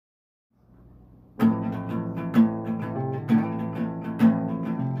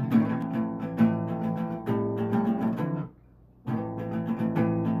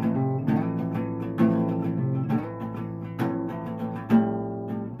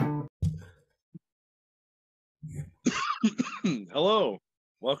Hello,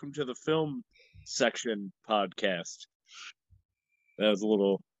 welcome to the film section podcast. That was a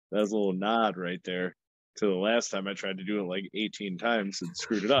little nod right there to the last time I tried to do it like 18 times and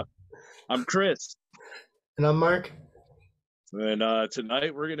screwed it up. I'm Chris, And I'm Mark. and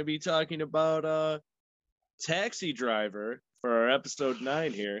tonight we're going to be talking about Taxi Driver for our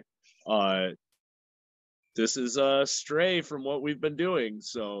Ep.9 here. This is stray from what we've been doing,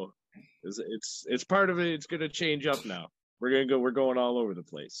 so it's part of it. It's going to change up now. We're going all over the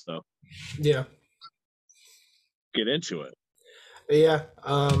place. So Yeah. get into it. Yeah.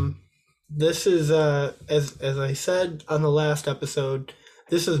 This is as I said on the last episode,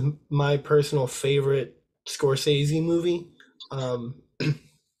 this is my personal favorite Scorsese movie. And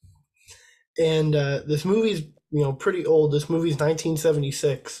this movie's, pretty old. This movie's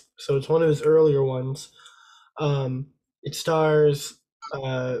 1976, so it's one of his earlier ones. It stars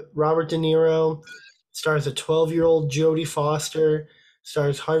Robert De Niro, stars a 12-year-old Jodie Foster,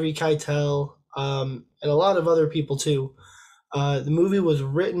 stars Harvey Keitel, and a lot of other people too. The movie was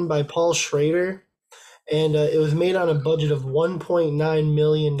written by Paul Schrader, and it was made on a budget of $1.9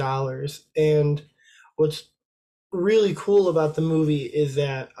 million. And what's really cool about the movie is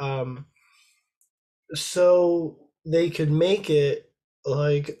that so they could make it,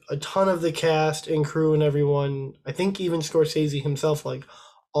 like, a ton of the cast and crew and everyone, I think even Scorsese himself, like,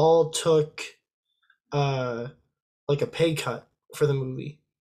 all took like a pay cut for the movie.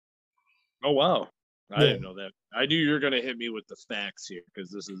 Oh wow, I Yeah. didn't know that. I knew you were gonna hit me with the facts here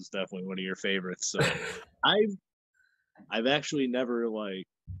because this is definitely one of your favorites. So I've actually never like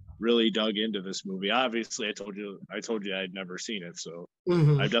really dug into this movie. Obviously, I told you I'd never seen it, so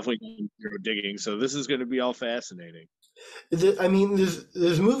I've definitely done zero digging. So this is going to be all fascinating. I mean,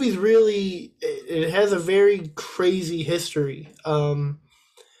 this movie's really, it has a very crazy history.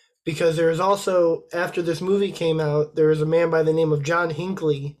 Because there is also, after this movie came out, there was a man by the name of John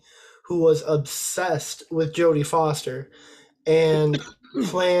Hinckley who was obsessed with Jodie Foster and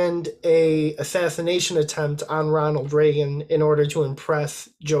planned a assassination attempt on Ronald Reagan in order to impress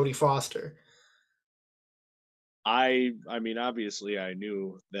Jodie Foster. I mean, obviously, I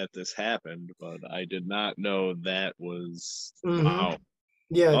knew that this happened, but I did not know that was wow.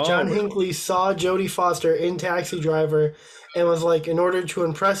 Yeah, John Hinckley saw Jodie Foster in Taxi Driver and was like, in order to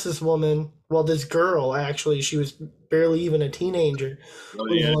impress this woman, well, this girl, actually, she was barely even a teenager.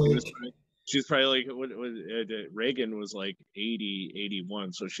 Well, yeah, she's probably like, Reagan was like 80,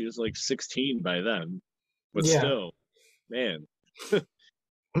 81, so she was like 16 by then. But still, man.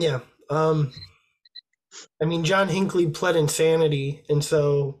 Yeah. I mean, John Hinckley pled insanity, and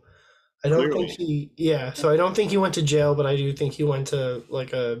so I don't think I don't think he went to jail, but I do think he went to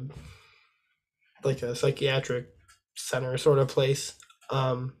like a psychiatric center sort of place.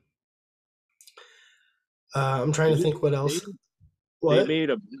 I'm trying to think what else. They made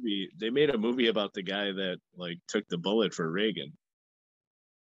a movie about the guy that like took the bullet for Reagan.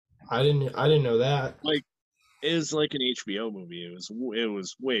 I didn't know that. Like, it was like an HBO movie. It was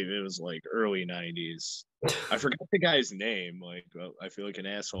like early 90s. I forgot the guy's name. Like, well, I feel like an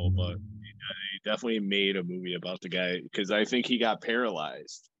asshole, but he definitely made a movie about the guy because I think he got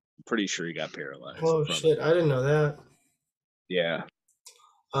paralyzed. I'm pretty sure he got paralyzed. Oh shit! I didn't know that. Yeah,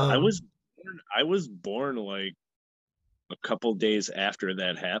 I was born like a couple days after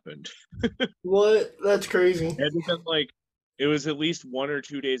that happened. What? That's crazy. It was at least 1 or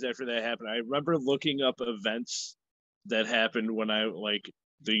 2 days after that happened. I remember looking up events that happened when I like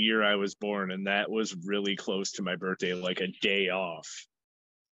the year I was born, and that was really close to my birthday, like a day off.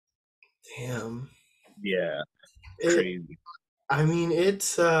 Damn. Yeah. Crazy. I mean,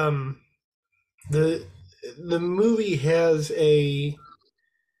 it's the movie has a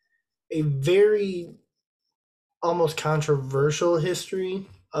very almost controversial history.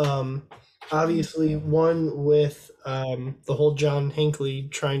 Obviously, one with the whole John Hinckley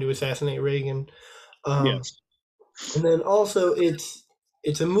trying to assassinate Reagan. Yes. And then also, it's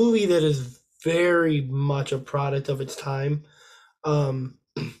a movie that is very much a product of its time.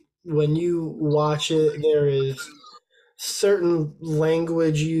 When you watch it, there is certain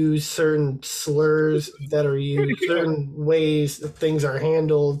language used, certain slurs that are used, certain ways that things are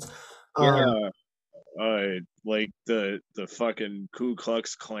handled. Like the fucking Ku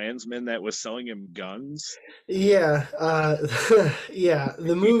Klux Klansman that was selling him guns. Yeah, yeah.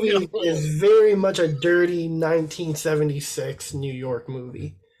 The movie is very much a dirty 1976 New York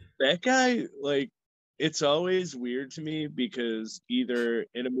movie. That guy, like, it's always weird to me because either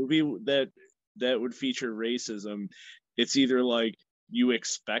in a movie that would feature racism, it's either like you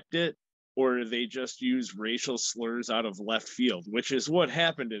expect it or they just use racial slurs out of left field, which is what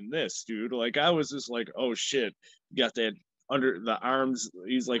happened in this, dude. Like, I was just like, oh shit, you got that under the arms.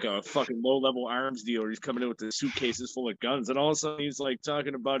 He's like a fucking low level arms dealer. He's coming in with the suitcases full of guns, and all of a sudden he's like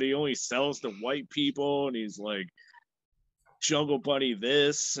talking about he only sells to white people, and he's like Jungle Bunny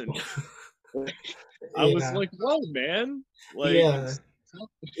this, and I was like, whoa, man, like, yeah,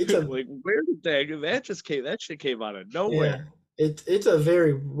 it's a like where did that just came? That shit came out of nowhere. it's a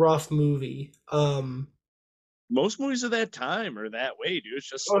very rough movie. Most movies of that time are that way, dude. It's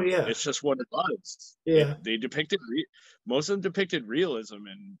just what it was. Yeah. They depicted most of them depicted realism,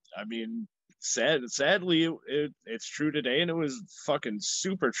 and I mean, sadly, it's true today, and it was fucking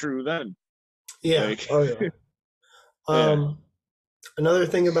super true then. Yeah. Like, Oh yeah. yeah. Another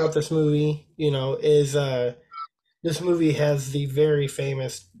thing about this movie, is this movie has the very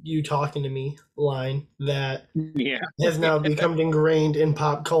famous "You talking to me" line that Yeah. has now become ingrained in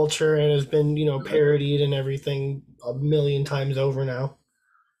pop culture and has been, parodied and everything a million times over now.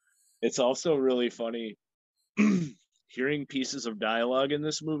 It's also really funny hearing pieces of dialogue in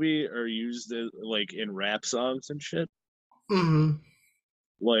this movie are used like in rap songs and shit. Mm-hmm.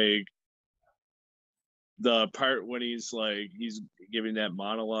 Like the part when he's giving that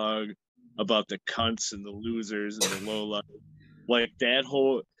monologue about the cunts and the losers and the low life, like that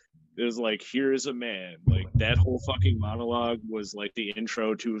whole is like here's a man, like that whole fucking monologue was like the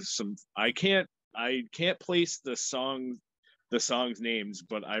intro to some. I can't place the songs names,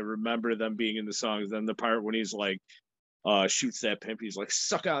 but I remember them being in the songs. Then the part when he's like shoots that pimp, he's like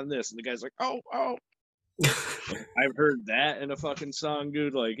suck on this, and the guy's like oh. I've heard that in a fucking song,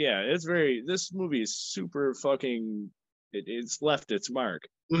 dude. Like, yeah, this movie is super fucking it's left its mark.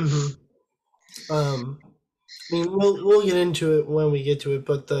 Mm-hmm. I mean, we'll get into it when we get to it,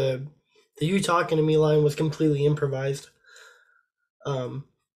 but the "You talking to me" line was completely improvised.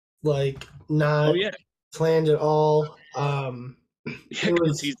 Like not planned at all. Yeah,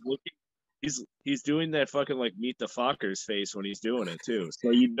 because he's doing that fucking like meet the Fockers face when he's doing it too, so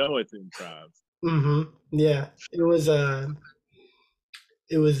it's improv. Mm-hmm. Yeah, it was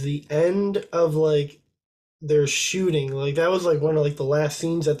the end of like their shooting. Like that was like one of like the last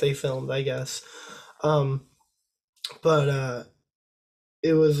scenes that they filmed, I guess. But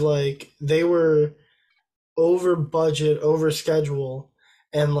it was like they were over budget, over schedule,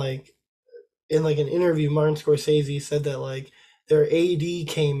 and like in like an interview, Martin Scorsese said that like their AD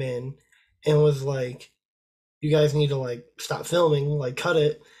came in and was like, "You guys need to like stop filming, like cut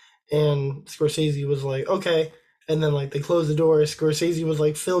it." And Scorsese was like, "Okay." And then like they closed the door. Scorsese was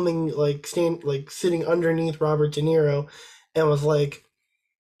like filming, like sitting underneath Robert De Niro, and was like,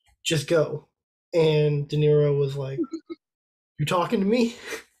 "Just go." And De Niro was like, "You talking to me?"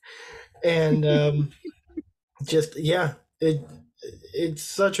 And just yeah, it's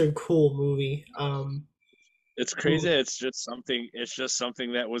such a cool movie. It's crazy. It's just something. It's just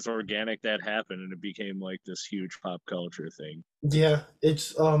something that was organic that happened, and it became like this huge pop culture thing. Yeah,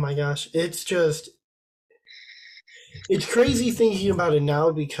 it's oh my gosh, it's crazy thinking about it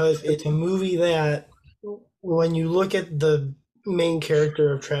now because it's a movie that when you look at the main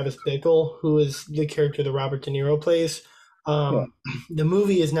character of Travis Bickle, who is the character that Robert De Niro plays, the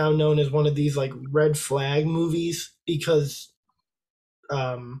movie is now known as one of these like red flag movies because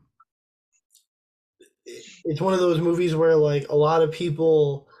um, it's one of those movies where like a lot of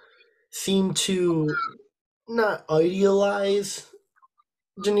people seem to not idealize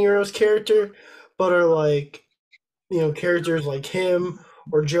De Niro's character, but are like, characters like him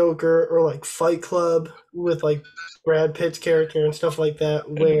or Joker or like Fight Club with like Brad Pitt's character and stuff like that,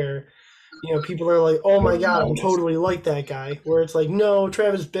 where people are like, "Oh my god, I'm totally like that guy." Where it's like, no,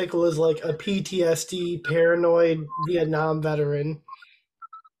 Travis Bickle is like a PTSD, paranoid Vietnam veteran.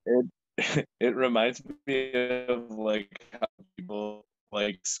 It reminds me of like how people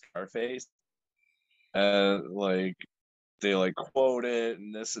like Scarface, like they like quote it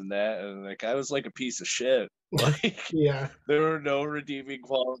and this and that, and like I was like a piece of shit. Like, Yeah, there were no redeeming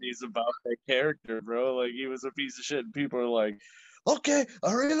qualities about that character, bro. Like he was a piece of shit, and people are like, "Okay,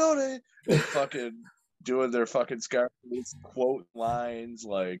 I reloaded," and fucking doing their fucking Scarface quote lines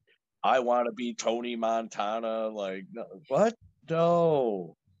like, "I want to be Tony Montana." Like, no, what?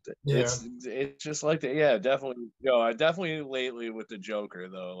 No. yeah, It's just like that. Yeah, definitely. I definitely lately with the Joker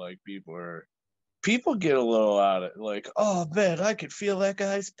though, like people get a little out of like, oh man, I could feel that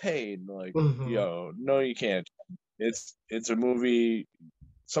guy's pain. Like, hmm no, you can't. It's a movie.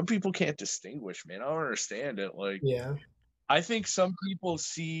 Some people can't distinguish, man. I don't understand it. Like, yeah, I think some people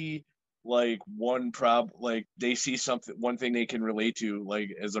see like like they see something, one thing they can relate to, like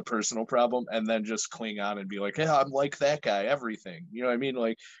as a personal problem, and then just cling on and be like, "Hey, I'm like that guy." Everything, you know what I mean?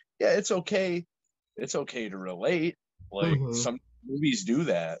 Like, yeah, it's okay. It's okay to relate. Like hmm some movies do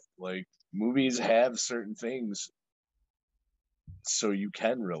that. Like movies have certain things so you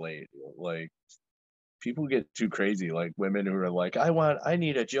can relate. Like people get too crazy, like women who are like, I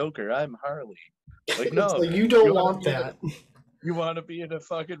need a Joker. I'm Harley. Like, It's no, like you you don't want to want be in that. you want to be in a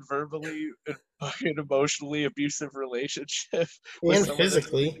fucking verbally and fucking emotionally abusive relationship with And someone that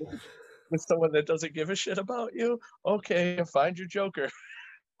physically. doesn't give a shit about you. Okay, find your Joker.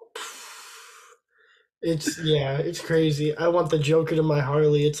 It's crazy. I want the Joker to my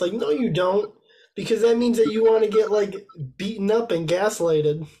Harley. It's like, no, you don't, because that means that you want to get like beaten up and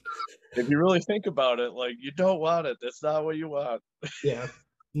gaslighted. If you really think about it, like you don't want it. That's not what you want. Yeah,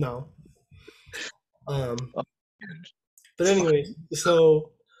 no. Um, Oh, but anyways,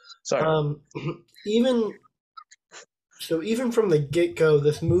 so sorry. um, even even from the get go,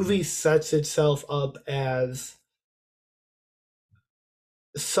 this movie sets itself up as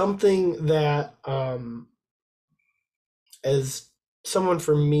something that as someone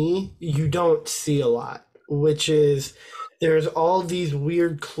for me, you don't see a lot, which is there's all these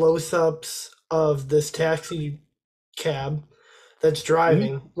weird close ups of this taxi cab that's Mhm.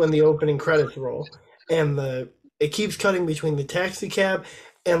 driving when the opening credits roll. And it keeps cutting between the taxi cab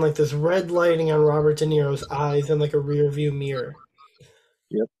and like this red lighting on Robert De Niro's eyes and like a rear view mirror.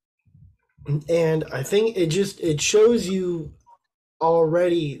 Yep. And I think it shows you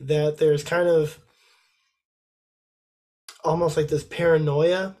already that there's kind of almost like this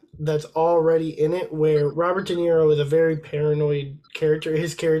paranoia that's already in it, where Robert De Niro is a very paranoid character.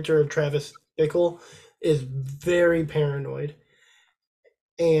 His character of Travis Bickle is very paranoid.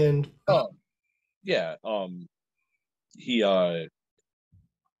 And Oh, yeah. He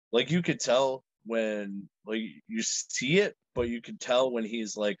like you could tell when like you see it, but you could tell when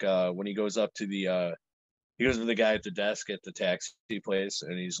he's like when he goes up to the he goes to the guy at the desk at the taxi place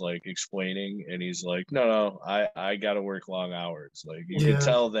and he's like explaining and he's like, no, I gotta work long hours. Like you could yeah,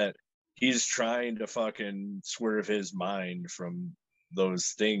 tell that he's trying to fucking swerve his mind from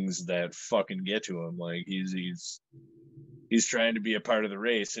those things that fucking get to him. Like he's trying to be a part of the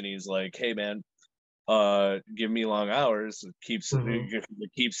race and he's like, hey man, give me long hours. hmm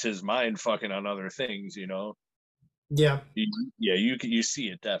It keeps his mind fucking on other things, you know. yeah, Yeah, you see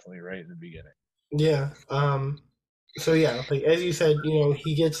it definitely right in the beginning. yeah. So yeah, like as you said,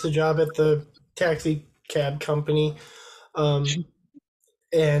 he gets the job at the taxi cab company, um,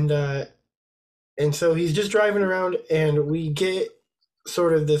 and uh, and so he's just driving around, and we get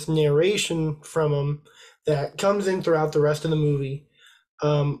sort of this narration from him that comes in throughout the rest of the movie,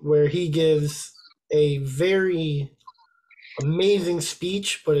 where he gives a very amazing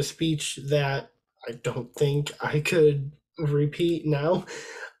speech, but a speech that I don't think I could repeat now,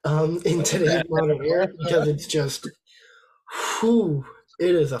 in today's modern era, because it's just, whew,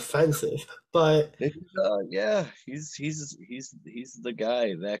 it is offensive. But Yeah, he's the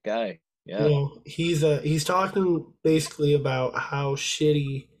guy, that guy. Yeah, he's talking basically about how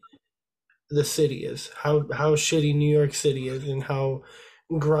shitty the city is, how shitty New York City is, and how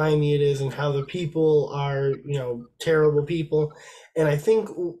grimy it is, and how the people are terrible people. And I think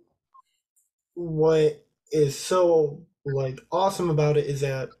what is so like awesome about it is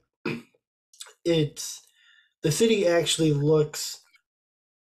that it's the city actually looks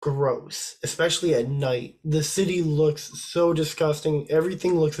gross, especially at night. The city looks so disgusting.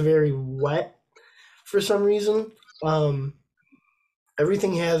 Everything looks very wet for some reason. Um,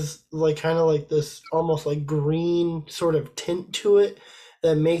 Everything has like kind of like this almost like green sort of tint to it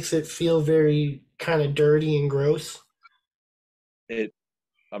that makes it feel very kind of dirty and gross. it.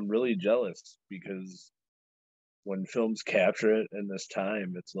 I'm really jealous because when films capture it in this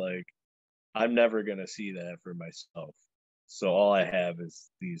time, it's like I'm never gonna see that for myself. So all I have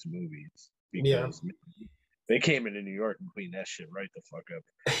is these movies Yeah. because they came into New York and cleaned that shit right the fuck up.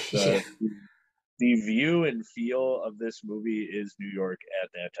 Yeah. The view and feel of this movie is New York at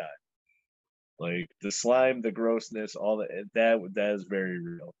that time. Like the slime, the grossness, all that is very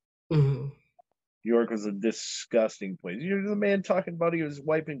real. Mhm. New York was a disgusting place. You're the man talking about he was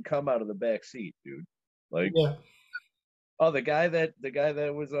wiping cum out of the back seat, dude. Like, Yeah. oh, the guy that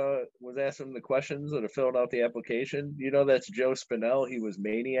was asking the questions that filled out the application. You know, that's Joe Spinell. He was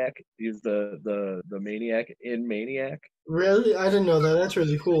Maniac. He's the maniac in Maniac. Really? I didn't know that. That's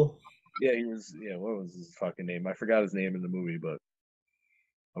really cool. Yeah, he was. Yeah, what was his fucking name? I forgot his name in the movie, but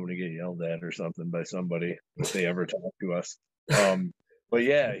I'm gonna get yelled at or something by somebody if they ever talk to us. But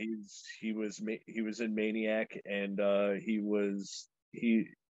yeah, he was in Maniac, and he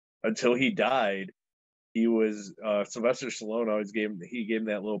until he died, he was Sylvester Stallone always gave him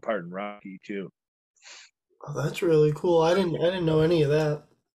that little part in Rocky too. Oh, that's really cool. I didn't know any of that.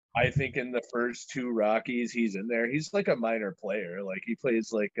 I think in the first two Rockies, he's in there. He's like a minor player. Like he plays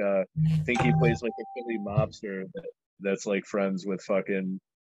like I think he plays like a Philly mobster that's like friends with fucking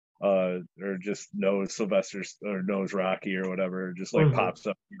or just knows Sylvester or knows Rocky or whatever, just like Mhm. pops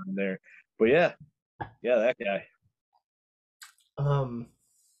up here and there. But yeah, yeah, that guy. Um,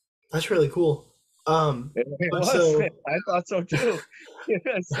 that's really cool. It But was, man. so I thought so too. Yeah,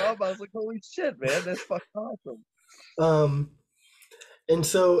 I saw him. I was like, holy shit, man, that's fucking awesome. um, and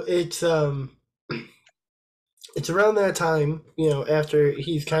so it's around that time, after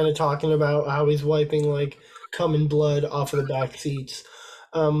he's kind of talking about how he's wiping like cum and blood off of the back seats,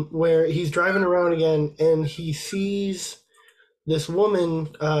 where he's driving around again and he sees this woman.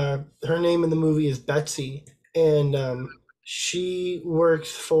 Her name in the movie is Betsy, and she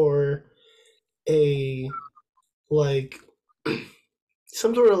works for a like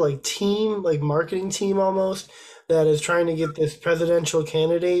some sort of like team, like marketing team almost, that is trying to get this presidential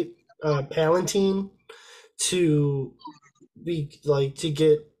candidate, Palantine, to be like to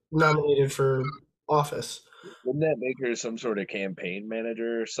get nominated for office. Wouldn't that make her some sort of campaign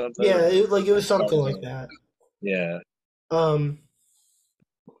manager or something? Yeah, Or it was something like that. yeah, Um,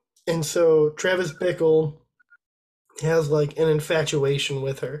 and so Travis Bickle has like an infatuation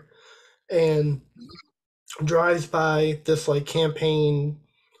with her and drives by this like campaign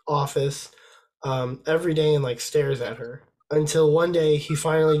office every day and like stares at her until one day he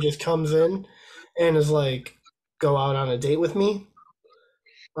finally just comes in and is like, "Go out on a date with me."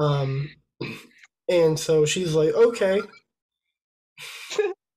 Um, and so she's like, "Okay."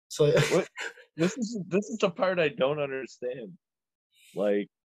 So what? This is the part I don't understand. Like,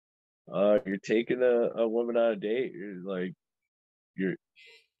 you're taking a woman on a date. You're like, you're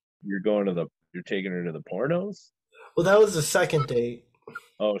you're going to the you're taking her to the pornos. well, that was the second date.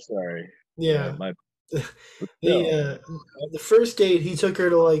 Oh, sorry. Yeah, Yeah. my The no. the first date he took her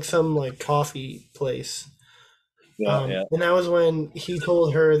to like some like coffee place. Yeah, yeah. And that was when he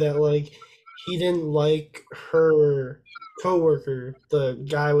told her that like he didn't like her coworker, the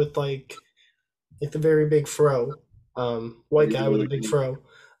guy with like the very big fro. White guy with a big fro.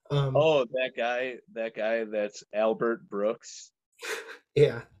 Um Oh, that guy that's Albert Brooks.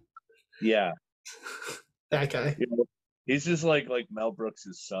 yeah, Yeah, that guy. you know, he's just like Mel Brooks'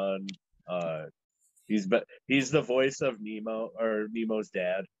 son. Uh, he's the voice of Nemo or Nemo's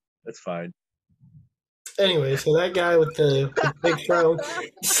dad. That's fine. Anyway, so that guy with the big fro.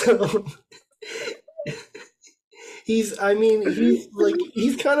 So he's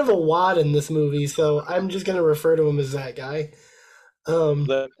kind of a wad in this movie, so I'm just gonna refer to him as that guy. Um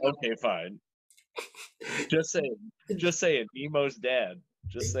Okay, fine. Just saying. Just saying. Nemo's dad.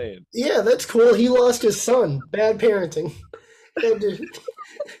 Just saying. Yeah, that's cool. He lost his son. Bad parenting.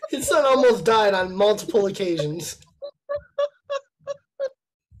 His son almost died on multiple occasions.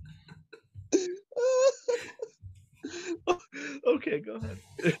 Okay, go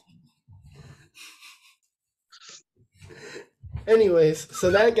ahead. Anyways, so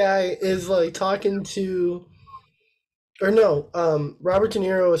that guy is like talking to, or no, Robert De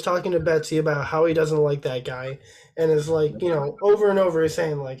Niro is talking to Betsy about how he doesn't like that guy, and is like, over and over is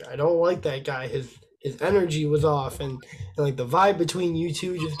saying like, I don't like that guy. His energy was off, and like the vibe between you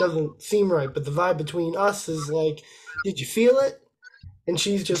two just doesn't seem right. But the vibe between us is like, did you feel it? And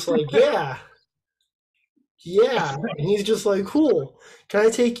she's just like, yeah, yeah. And he's just like, cool. Can I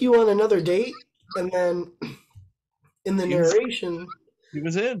take you on another date? And then in the He was narration, he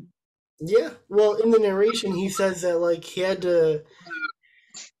was in. yeah, well, in the narration, he says that like he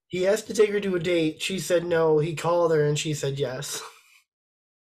has to take her to a date. She said no. He called her and she said yes.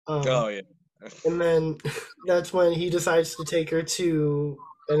 Um, Oh yeah. and then that's when he decides to take her to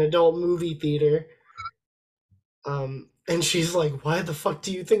an adult movie theater. And she's like, "Why the fuck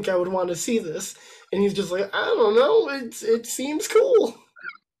do you think I would want to see this?" And he's just like, "I don't know. It seems cool."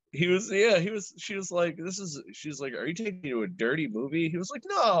 He was yeah, he was she was like, this is she's like, are you taking me to a dirty movie? He was like,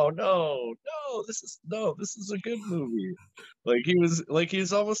 no, no, no, this is a good movie. Like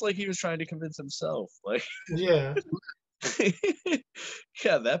he's almost like he was trying to convince himself. Like Yeah,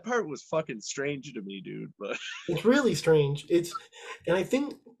 yeah, that part was fucking strange to me, dude. But it's really strange.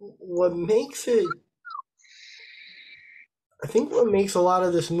 And what makes it, I think what makes a lot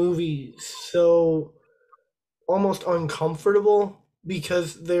of this movie so almost uncomfortable,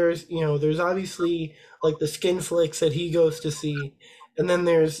 because there's obviously like the skin flicks that he goes to see, and then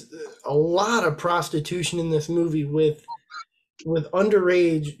there's a lot of prostitution in this movie with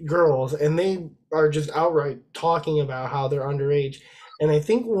underage girls, and they are just outright talking about how they're underage. And I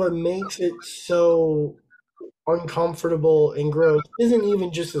think what makes it so uncomfortable and gross isn't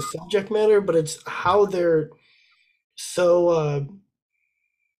even just the subject matter, but it's how they're so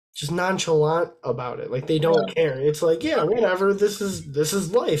just nonchalant about it. Like they don't care. It's like, yeah, whatever. This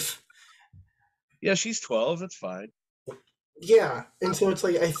is life. yeah, she's 12. It's fine. yeah, and so it's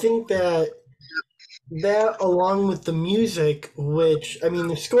like I think that along with the music, which I mean,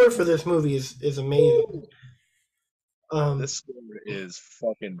 the score for this movie is amazing. Um, This score is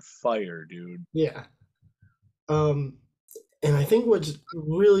fucking fire, dude. yeah, um, and I think what's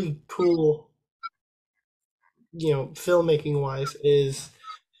really cool, filmmaking wise, is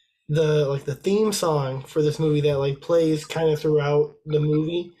the theme song for this movie that like plays kind of throughout the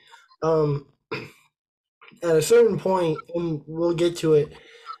movie. Um, at a certain point, and we'll get to it,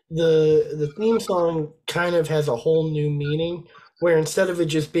 the theme song kind of has a whole new meaning. Where instead of it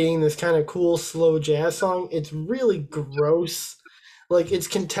just being this kind of cool slow jazz song, it's really gross. Like it's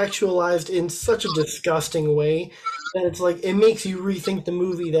contextualized in such a disgusting way that it's like it makes you rethink the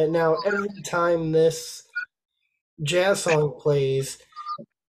movie. That now every time this jazz song plays,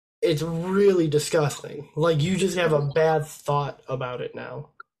 it's really disgusting. Like you just have a bad thought about it now,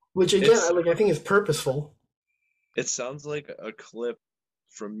 which again, It's I think is purposeful. it sounds like a clip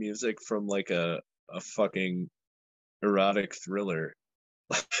from music from like a fucking erotic thriller.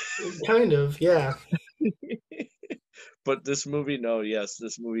 Kind of, yeah, But this movie, no, yes,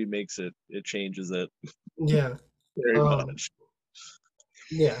 this movie makes it changes it yeah, very um, much.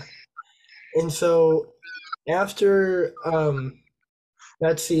 yeah. And so after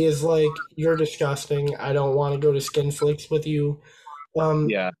Betsy is like, "You're disgusting. I don't want to go to Skin Flicks with you." Um,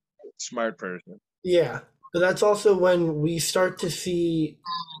 Yeah, smart person. yeah, but that's also when we start to see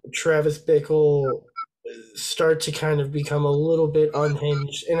Travis Bickle start to kind of become a little bit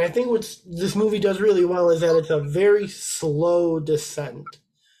unhinged. And I think what this movie does really well is that it's a very slow descent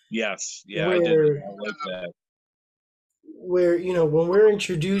Yes, yeah, I did. where I like that. when we're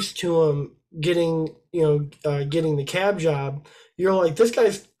introduced to him getting the cab job, you're like, this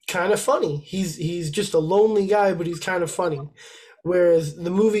guy's kind of funny. He's just a lonely guy, but he's kind of funny. Whereas the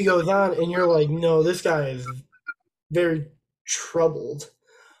movie goes on, and you're like, no, this guy is very troubled.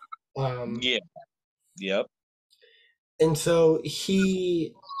 Um, Yeah, yep, and so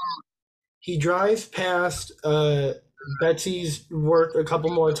he drives past Betsy's work a couple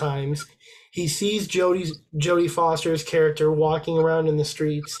more times. He sees Jodie Foster's character walking around in the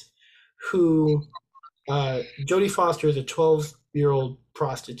streets. Who Jodie Foster is a 12-year-old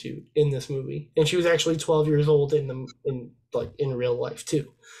prostitute in this movie, and she was actually 12 years old in real life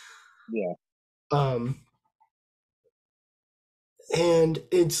too. yeah, Um, and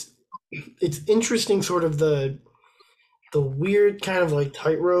it's interesting, sort of the weird kind of like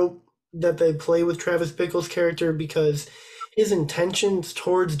tightrope that they play with Travis Bickle's character, because his intentions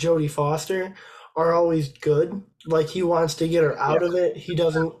towards Jodie Foster are always good. Like he wants to get her yeah, out of it. He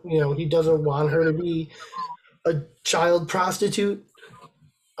doesn't want her to be a child prostitute.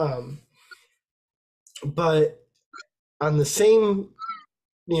 Um, but on the same,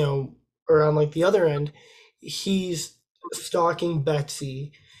 you know, or on like the other end, he's stalking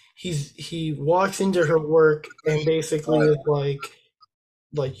Betsy. He walks into her work and basically is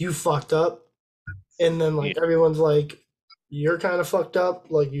like you fucked up, and then yeah. like everyone's like, you're kind of fucked up,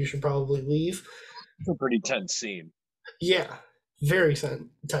 like you should probably leave. It's a pretty tense scene. Yeah, very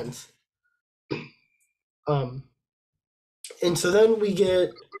tense. um and so then we get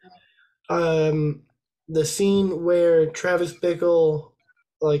um the scene where Travis Bickle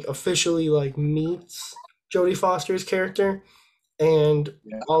like officially like meets Jodie Foster's character, and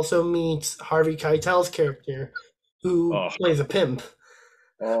Yeah. also meets Harvey Keitel's character, who Oh, plays a pimp.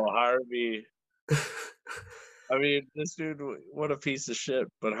 oh, Harvey. I mean, this dude, what a piece of shit.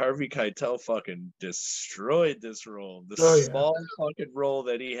 But Harvey Keitel fucking destroyed this role. The Oh yeah, small fucking role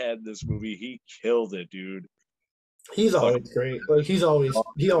that he had in this movie, he killed it, dude. he's Fucking always great. Like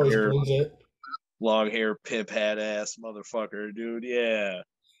long he always hair, brings it. long hair, pimp hat ass motherfucker, dude. Yeah.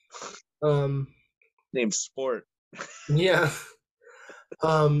 Um, Named Sport. yeah.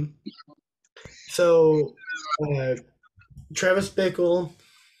 Um, so uh, Travis Bickle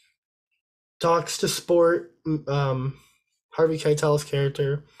talks to Sport, Harvey Keitel's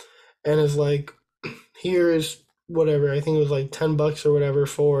character, and is like, "Here's whatever. I think it was like $10 or whatever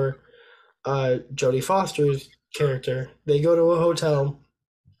for Jodie Foster's character." They go to a hotel.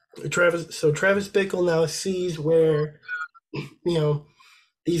 Travis Bickle now sees where you know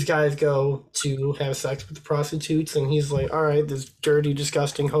these guys go to have sex with the prostitutes, and he's like, "All right, this dirty,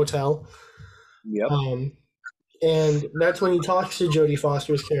 disgusting hotel." Yep. Um, and that's when he talks to Jodie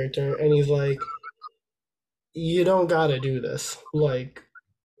Foster's character, and he's like, "You don't gotta do this. Like,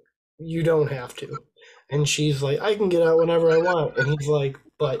 you don't have to." And she's like, "I can get out whenever I want." And he's like,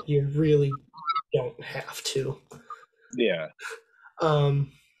 "But you really don't have to." Yeah.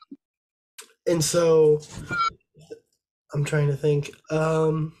 Um, and so I'm trying to think.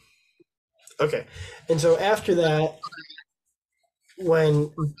 Okay, and so after that,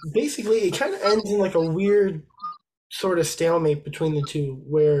 when basically it kind of ends in like a weird sort of stalemate between the two,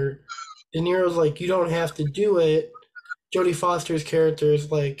 where De Niro's like, "You don't have to do it." Jodie Foster's character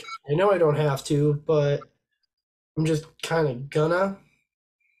is like, "I know I don't have to, but I'm just kind of gonna."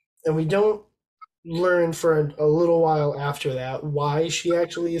 And we don't learn for a little while after that why she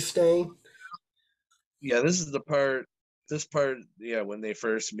actually is staying. Yeah, this is the part. This part, yeah, when they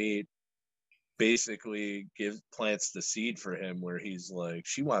first meet, basically gives plants the seed for him, where he's like,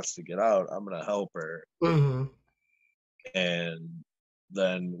 she wants to get out. I'm gonna help her, Mm-hmm. and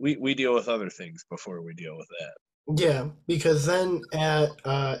then we deal with other things before we deal with that. Yeah, because then at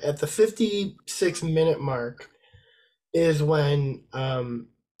the 56-minute mark is when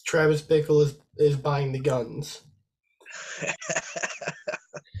Travis Bickle is buying the guns.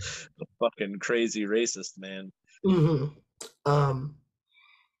 The fucking crazy racist man. Mm-hmm. Um,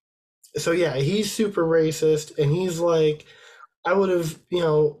 so yeah, he's super racist, and he's like, I would have,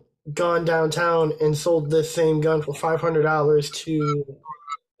 gone downtown and sold this same gun for $500 to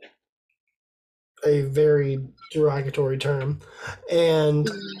a very derogatory term, and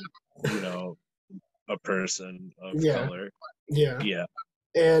You know, a person of yeah, color. yeah, Yeah.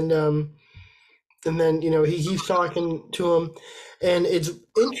 and then he's talking to him, and it's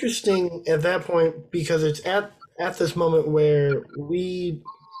interesting at that point because it's at this moment where we,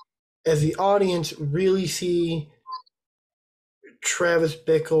 as the audience, really see Travis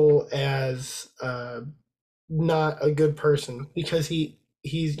Bickle as not a good person because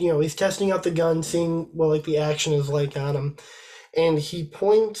he's testing out the gun, seeing what like the action is like on him, and he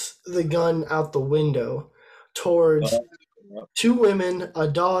points the gun out the window towards Uh, two women, a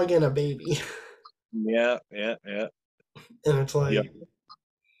dog, and a baby, yeah, yeah, yeah. and it's Yeah. like,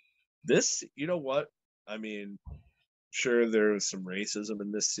 This, you know what? I mean, sure, there was some racism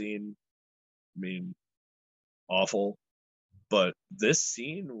in this scene. I mean, awful, but this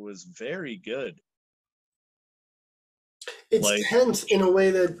scene was very good. it's Like, tense in a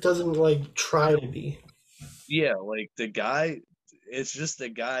way that doesn't like try to be. yeah, like the guy, it's just the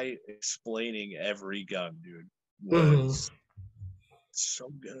guy explaining every gun, dude, Hmm. was so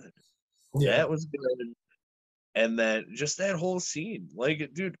good. Yeah. That was good. And then just that whole scene,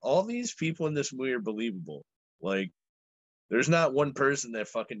 like, dude, all these people in this movie are believable. Like, there's not one person that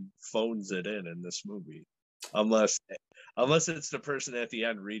fucking phones it in this movie, unless unless it's the person at the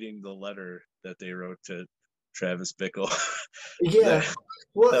end reading the letter that they wrote to Travis Bickle. Yeah. that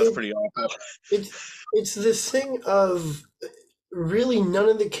Well, that's pretty awful. it's it's this thing of really none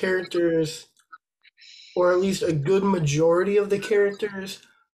of the characters, or at least a good majority of the characters,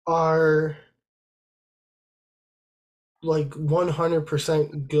 are like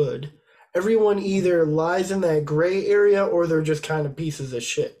 100% good. Everyone either lies in that gray area or they're just kind of pieces of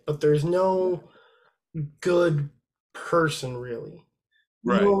shit. But there's no good person really.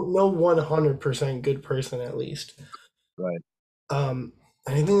 Right, No 100% good person at least. right. And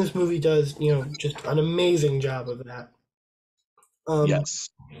I think this movie does, just an amazing job of that. Um, Yes,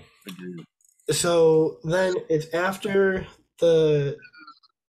 agreed. so then the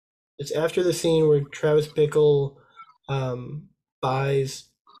it's after the scene where Travis Bickle um, buys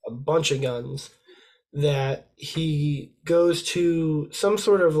a bunch of guns that he goes to some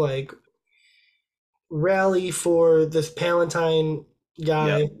sort of like rally for this Palatine Yeah,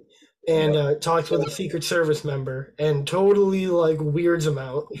 guy and yeah. talks with a Secret Service member and totally like weirds him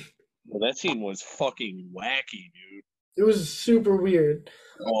out. Well, that scene was fucking wacky, dude. It was super weird.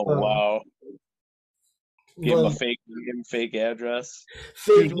 Oh Um, wow. like Gave him fake address.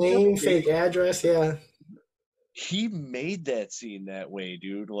 fake Dude, name, fake address, yeah. he made that scene that way,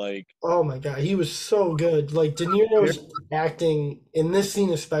 dude. Like, Oh my god, he was so good. Like De there, Niro's acting in this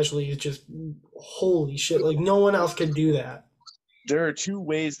scene especially is just holy shit. Like no one else could do that. there are two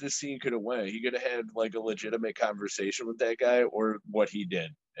ways this scene could have went. He could have had like a legitimate conversation with that guy, or what he did.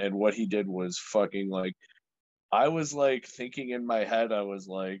 And what he did was fucking like, I was like thinking in my head, I was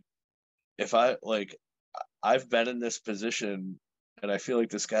like, if I like, I've been in this position, and I feel like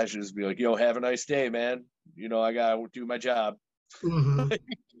this guy should just be like, yo, have a nice day, man. I gotta do my job. Hmm.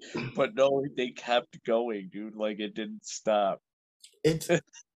 But no, they kept going, dude. Like, it didn't stop. It's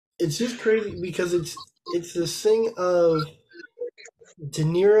it's just crazy because it's this thing of De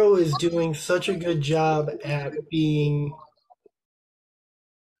Niro is doing such a good job at being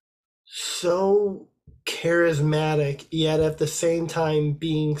so charismatic, yet at the same time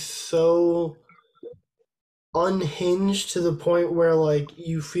being so unhinged to the point where like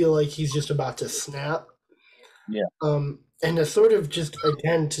you feel like he's just about to snap. Yeah. And to sort of just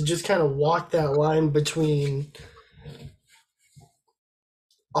again to just kind of walk that line between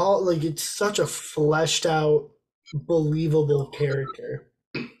all like it's such a fleshed out believable character.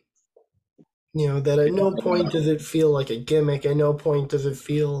 That at no point does it feel like a gimmick. At no point does it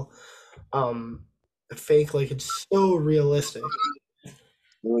feel um fake. Like it's so realistic.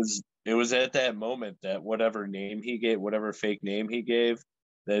 It was at that moment that whatever name he gave, whatever fake name he gave,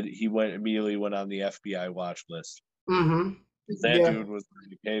 that he immediately went on the FBI watch list. Mm-hmm. That Yeah. dude was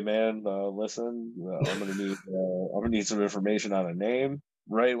like, "Hey man, listen, I'm gonna need some information on a name."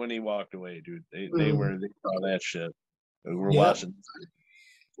 Right when he walked away, dude, they saw that shit. We were Yeah. watching.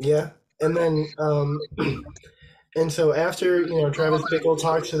 Yeah. And then and so after, Travis Bickle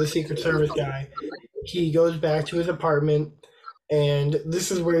talks to the Secret Service guy, he goes back to his apartment, and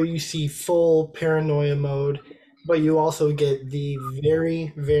this is where you see full paranoia mode, but you also get the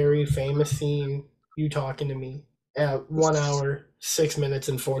very, very famous scene, "You Talking to Me," at 1 hour, 6 minutes,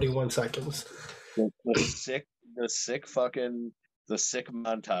 and 41 seconds. The sick, the sick fucking, the sick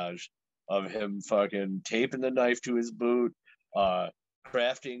montage of him fucking taping the knife to his boot, uh,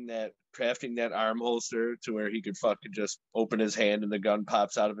 crafting that arm holster to where he could fucking just open his hand and the gun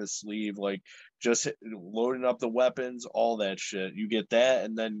pops out of his sleeve, like just loading up the weapons, all that shit. You get that,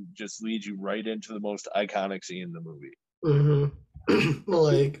 and then just leads you right into the most iconic scene in the movie. Mm-hmm.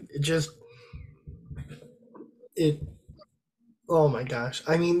 Like, it oh my gosh.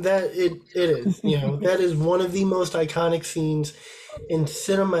 I mean that it is, that is one of the most iconic scenes in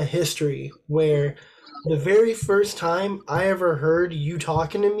cinema history, where the very first time I ever heard "You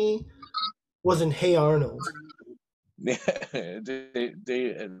Talking to Me" was in Hey Arnold. Yeah,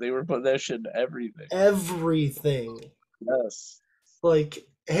 they were putting that shit in everything. Everything. Yes. Like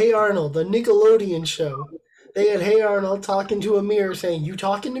Hey Arnold, the Nickelodeon show. They had Hey Arnold talking to a mirror saying, "You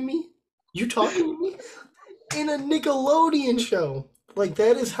talking to me? You talking to me?" In a Nickelodeon show. Like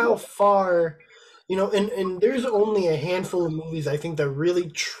that is how far, and there's only a handful of movies I think that really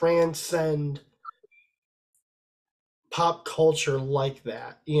transcend pop culture like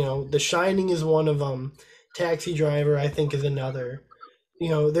that. The Shining is one of them. Taxi Driver, I think, is another.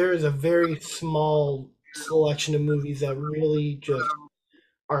 There is a very small selection of movies that really just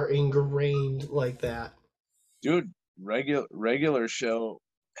are ingrained like that. Dude, regular show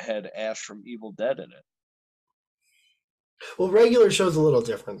had Ash from Evil Dead in it. Well, regular show's a little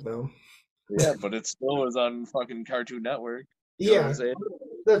different though. Yeah, but it still was on fucking Cartoon Network. You know what I'm Yeah, saying?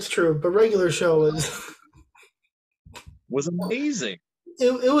 that's true. But regular show Was amazing.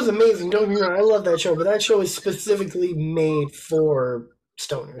 it was amazing. Don't get me wrong, I love that show, but that show is specifically made for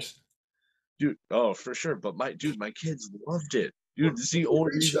stoners. Dude, oh for sure. But my kids loved it. Dude, this is the only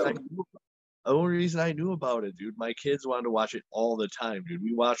Great reason show. I knew about it, dude. My kids wanted to watch it all the time, dude.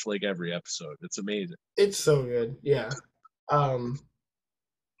 We watch like every episode. It's amazing. It's so good. Yeah. Um,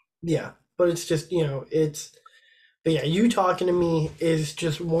 yeah. But it's just, but yeah, "You Talking to Me" is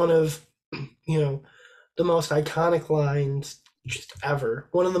just one of, the most iconic lines just ever.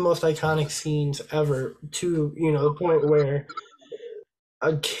 One of the most iconic scenes ever, to, the point where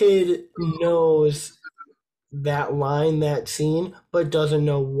a kid knows that line, that scene, but doesn't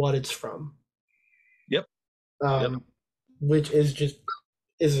know what it's from. Yep. Yep. Um, which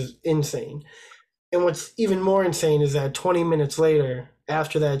is insane. And what's even more insane is that 20 minutes later,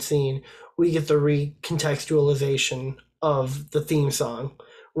 after that scene, we get the recontextualization of the theme song,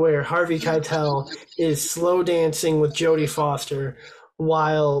 where Harvey Keitel is slow dancing with Jodie Foster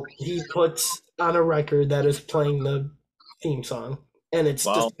while he puts on a record that is playing the theme song. And it's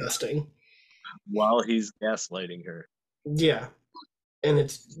While disgusting. while he's gaslighting her. Yeah. And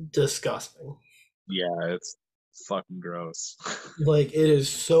it's disgusting. Yeah, it's fucking gross. Like, it is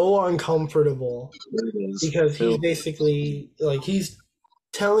so uncomfortable It is. because he's basically like he's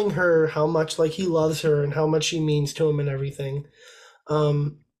telling her how much like he loves her and how much she means to him and everything.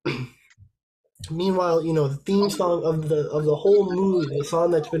 Um, Meanwhile, the theme song of the whole movie, the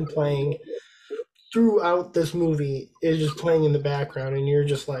song that's been playing throughout this movie, is just playing in the background, and you're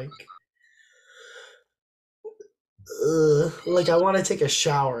just like, ugh. Like I want to take a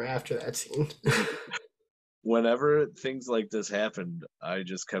shower after that scene. Whenever things like this happened, I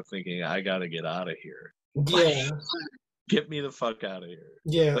just kept thinking, I gotta get out of here. Yeah, Get me the fuck out of here.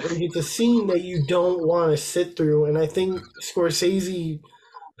 yeah. Like it's a scene that you don't want to sit through, and I think Scorsese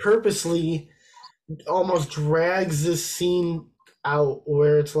purposely almost drags this scene out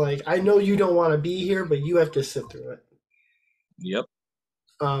where it's like, I know you don't want to be here, but you have to sit through it. Yep.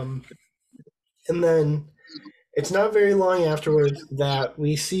 Um, and then it's not very long afterwards that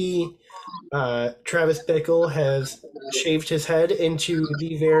we see Travis Bickle has shaved his head into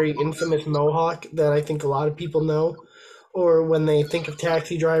the very infamous mohawk that I think a lot of people know. Or when they think of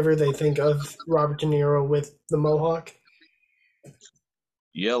Taxi Driver, they think of Robert De Niro with the mohawk.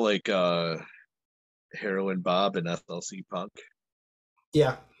 Yeah, like Heroin Bob and SLC Punk.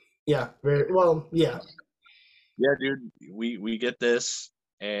 Yeah, yeah, very well. Yeah. Yeah, dude, we get this,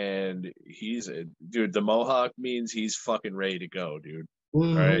 and dude. The Mohawk means he's fucking ready to go, dude.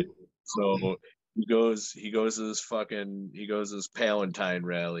 All right, Hmm. so he goes to this Palantine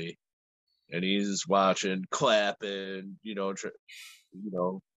rally, and he's watching, clapping, you know,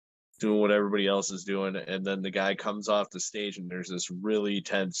 doing what everybody else is doing, and then the guy comes off the stage, and there's this really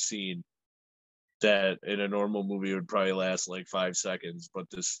tense scene that in a normal movie would probably last like 5 seconds, but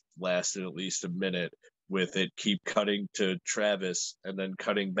this lasted at least a minute with it keep cutting to Travis and then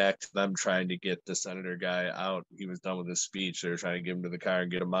cutting back to them trying to get the senator guy out. He was done with his speech. They were trying to get him to the car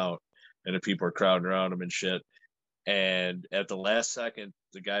and get him out. And the people are crowding around him and shit. And at the last second,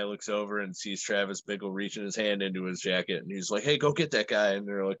 the guy looks over and sees Travis Bickle reaching his hand into his jacket. And he's like, hey, go get that guy. And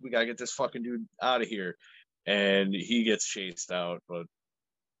they're like, we got to get this fucking dude out of here. And he gets chased out. But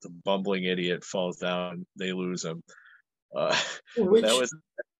the bumbling idiot falls down. They lose him. Uh, that Which was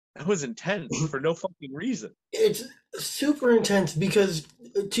that was intense for no fucking reason. it's super intense because,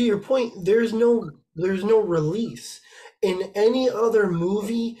 to your point, there's no release. In any other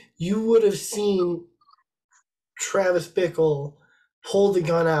movie, you would have seen Travis Bickle pull the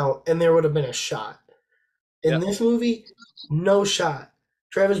gun out and there would have been a shot. In Yep. this movie, no shot.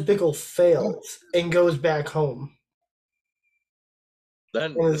 Travis Bickle fails and goes back home.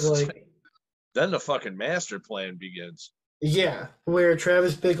 Then And is this is like, then the fucking master plan begins. yeah, where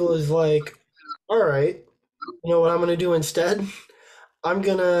Travis Bickle is like, all right, you know what I'm going to do instead? I'm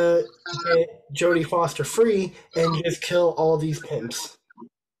going to get Jodie Foster free and just kill all these pimps.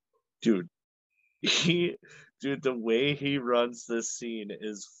 Dude, he dude, the way he runs this scene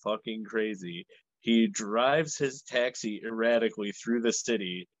is fucking crazy. He drives his taxi erratically through the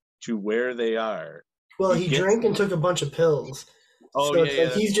city to where they are. Well, He he gets drank and took a bunch of pills. oh So yeah, it's like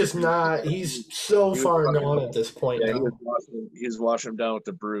yeah. he's just not, he's so He was far fucking gone at this point yeah, now. he was washing him down with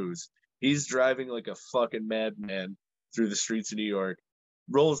the bruise. He's driving like a fucking madman through the streets of New York,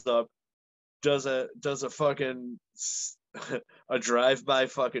 rolls up, does a fucking a drive by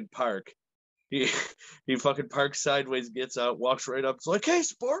fucking park. He he fucking parks sideways, gets out, walks right up. It's like, hey,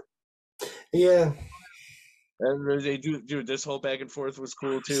 sport. Yeah, And they do, dude. This whole back and forth was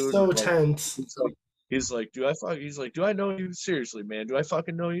cool too. so Like, tense. he's like, do I know you? Seriously, man, do I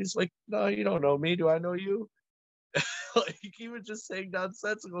fucking know you? He's like, no, you don't know me. Do I know you? Like he was just saying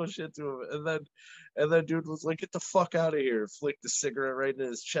nonsensical shit to him, and then dude was like, "Get the fuck out of here!" Flicked the cigarette right in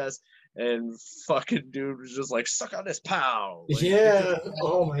his chest, and fucking dude was just like, "Suck on this pow!" Like it just Yeah.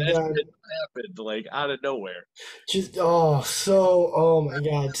 Oh my that God. shit happened like out of nowhere. Just oh my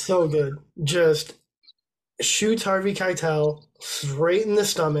God, so good. Just shoots Harvey Keitel straight in the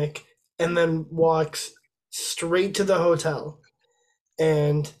stomach and then walks straight to the hotel.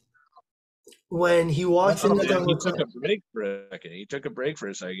 And when he walks No, into the man, he took hotel, a break for a second. He took a break for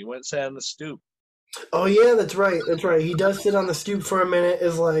a second. He went and sat on the stoop. oh yeah, that's right, that's right. He does sit on the stoop for a minute,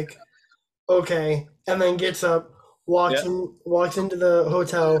 is like, okay, and then gets up, Yeah, walks into the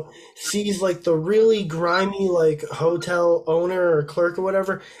hotel, sees like the really grimy like hotel owner or clerk or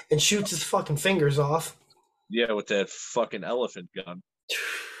whatever, and shoots his fucking fingers off yeah, with that fucking elephant gun.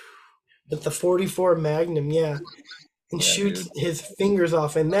 with the 44 Magnum, yeah, and Yeah, shoots dude. his fingers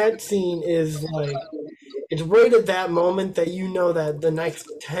off. And that scene is like, it's right at that moment that you know that the next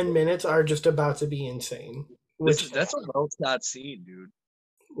 10 minutes are just about to be insane. Which, That's a well shot scene, dude.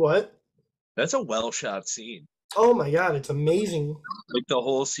 what? That's a well shot scene. Oh my God, it's amazing. Like the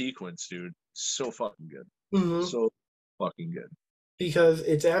whole sequence, dude. So fucking good. Hmm. So fucking good. Because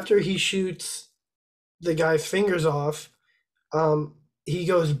it's after he shoots the guy's fingers off. He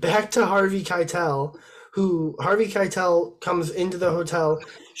goes back to Harvey Keitel, who Harvey Keitel comes into the hotel,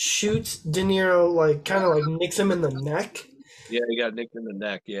 shoots De Niro, like kind of like nicks him in the neck, Yeah, he got nicked in the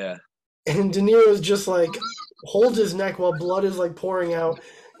neck. Yeah. and De Niro's just like holds his neck while blood is like pouring out,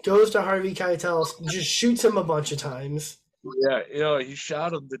 goes to Harvey Keitel, just shoots him a bunch of times. Yeah, he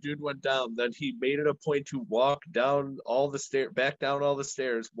shot him. The dude went down. Then he made it a point to walk down all the stairs, back down all the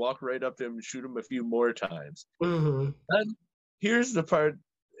stairs, walk right up to him, and shoot him a few more times. Hmm. And here's the part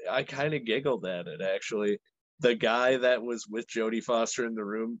I kind of giggled at it actually. The guy that was with Jodie Foster in the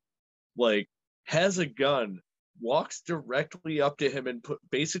room, like, has a gun, walks directly up to him and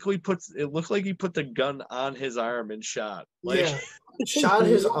basically puts it looked like he put the gun on his arm and shot. Like Yeah, shot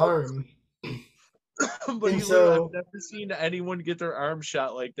his arm, but and I've so never seen anyone get their arm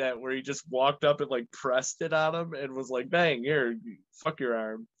shot like that, where he just walked up and like pressed it on him and was like, "Bang, here, fuck your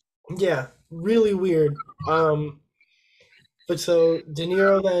arm." yeah, really weird. But so De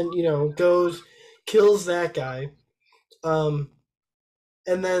Niro then goes, kills that guy. Um,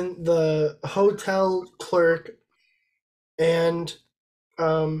 and then the hotel clerk and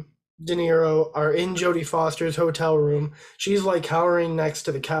um, De Niro are in Jodie Foster's hotel room. She's like cowering next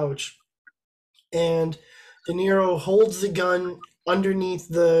to the couch, and De Niro holds the gun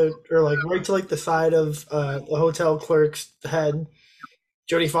underneath or like right to like the side of the hotel clerk's head.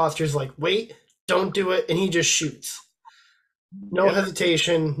 Jodie Foster's like, "Wait, don't do it," and he just shoots. No Yep.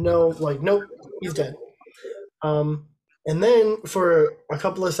 hesitation. No, like, nope, he's dead. Um, and then for a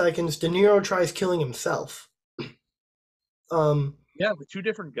couple of seconds, De Niro tries killing himself. Um, Yeah, the two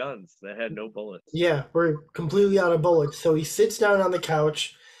different guns that had no bullets. yeah, we're completely out of bullets. So he sits down on the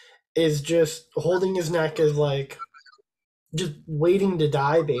couch, is just holding his neck as like just waiting to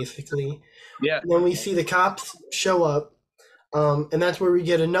die, basically. Yeah. And then we see the cops show up, and that's where we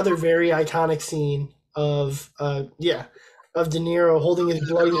get another very iconic scene of De Niro holding his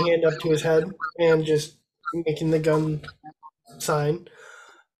bloody hand up to his head and just making the gun sign.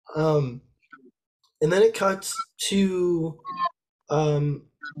 Um, and then it cuts to um,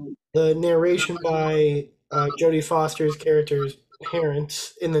 the narration by Jodie Foster's character's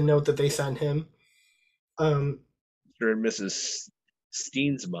parents in the note that they sent him. Mr. and Mrs.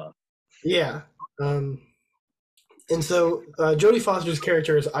 Steensma. Yeah. Um, and so Jodie Foster's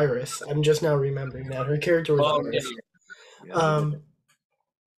character is Iris. I'm just now remembering that. Her character was Iris. Yeah. Um,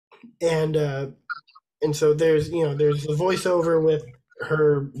 and and so there's a voiceover with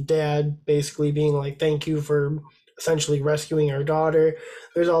her dad basically being like, "Thank you for essentially rescuing our daughter."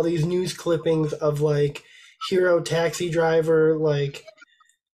 There's all these news clippings of like hero taxi driver like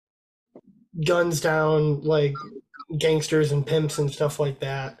guns down like gangsters and pimps and stuff like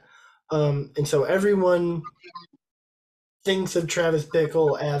that. And so everyone thinks of Travis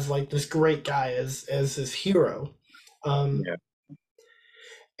Bickle as like this great guy, as this hero. Yeah.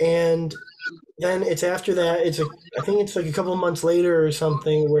 And then it's after that. I think it's like a couple of months later or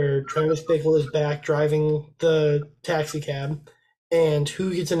something where Travis Bickle is back driving the taxi cab, and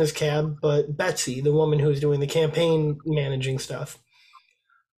who gets in his cab but Betsy, the woman who's doing the campaign managing stuff.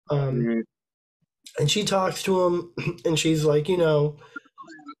 Mhm. And she talks to him, and she's like,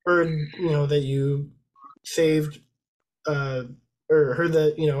 heard that you saved, uh, or heard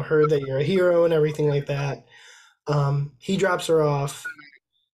that you're a hero and everything like that. He drops her off,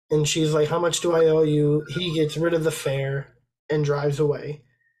 and she's like, "How much do I owe you?" He gets rid of the fare and drives away,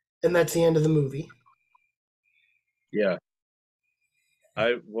 and that's the end of the movie. Yeah.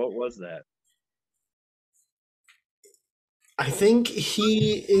 What was that? I think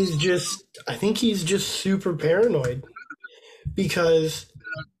he's just super paranoid because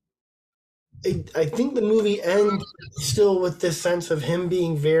I think the movie ends still with this sense of him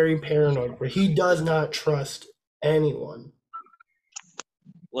being very paranoid, where he does not trust anyone.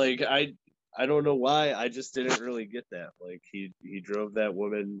 Like I don't know why. I just didn't really get that. Like he drove that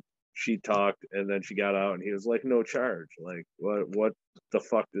woman, she talked, and then she got out and he was like, no charge. Like what the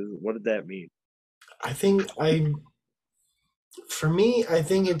fuck what did that mean? I think for me, I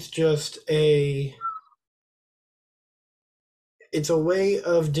think it's a way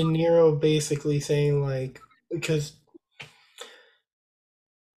of De Niro basically saying like, because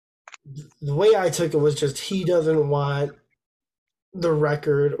the way I took it was just he doesn't want the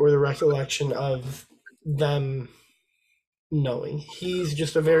record or the recollection of them knowing. He's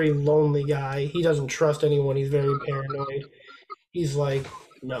just a very lonely guy. He doesn't trust anyone. He's very paranoid. He's like,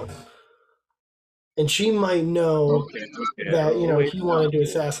 no. And she might know Okay. that, Wait, he wanted to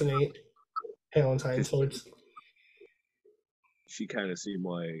assassinate Palantine. So it's, she kind of seemed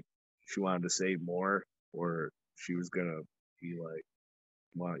like she wanted to say more, or she was gonna be like,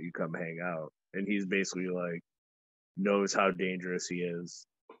 why don't you come hang out? And he's basically like knows how dangerous he is.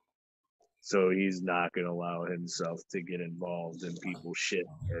 So he's not going to allow himself to get involved in people's shit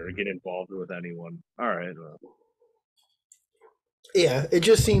or get involved with anyone. All right. yeah, it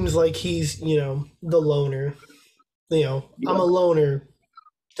just seems like he's, the loner. I'm a Yeah. loner,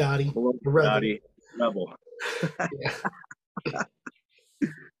 Dottie. A rebel. Dottie, rebel. Yeah.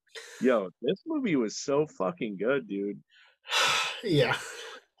 Yo, this movie was so fucking good, dude. Yeah.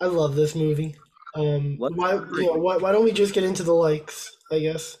 I love this movie. Let's Why, not forget. why don't we just get into the likes, I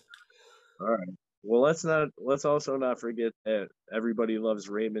guess? All right. Well, let's also not forget that Everybody Loves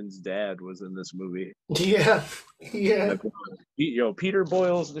Raymond's dad was in this movie. Yeah. Yeah. Yo, Peter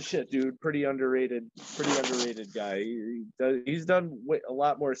Boyle's the shit, dude. Pretty underrated guy. He's done a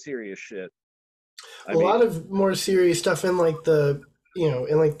lot more serious shit. A lot of more serious stuff in like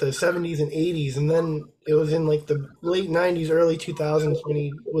in like the 70s and 80s, and then it was in like the late 90s, early 2000s when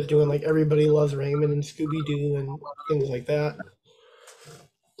he was doing like Everybody Loves Raymond and Scooby Doo and things like that.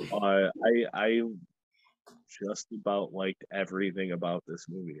 I just about liked everything about this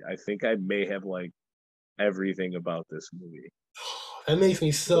movie. I think I may have liked everything about this movie. That makes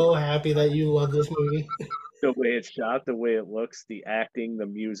me so happy that you love this movie. The way it's shot, the way it looks, the acting, the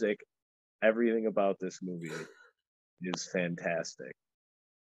music, everything about this movie is fantastic.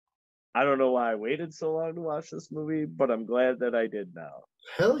 I don't know why I waited so long to watch this movie, but I'm glad that I did now.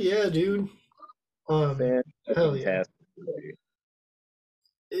 Hell yeah, dude. Hell yeah. Fantastic movie.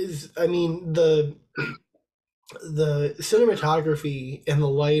 I mean, the cinematography and the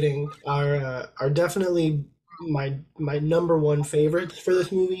lighting are definitely my number one favorites for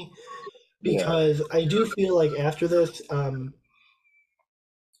this movie, Yeah. because I do feel like after this,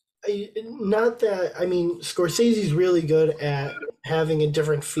 not that I mean Scorsese's really good at having a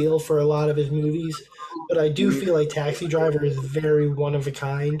different feel for a lot of his movies, but I do Mhm. feel like Taxi Driver is very one of a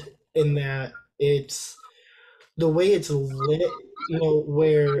kind in that it's the way it's lit,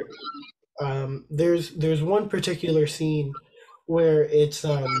 where there's one particular scene where it's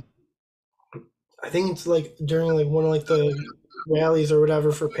I think it's like during like one of like the rallies or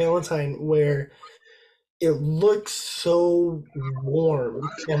whatever for Palatine, where it looks so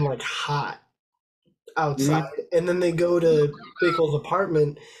warm and like hot outside, Mhm. and then they go to Bickle's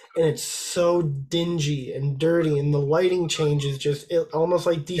apartment and it's so dingy and dirty, and the lighting changes, just it almost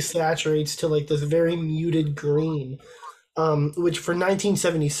like desaturates to like this very muted green, which for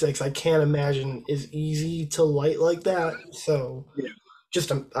 1976 I can't imagine is easy to light like that. So Yeah.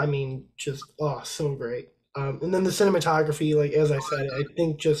 just I mean, just oh, so great. And then the cinematography, like as I said, I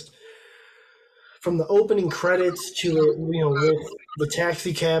think just from the opening credits to it, with the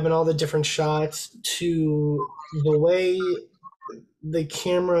taxi cab and all the different shots, to the way the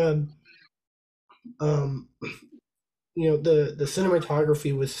camera, um, the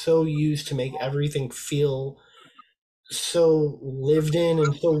cinematography was so used to make everything feel so lived in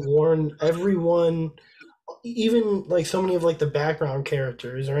and so worn. Everyone, even like so many of like the background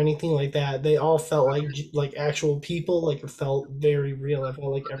characters or anything like that, they all felt like actual people. Like it felt very real. I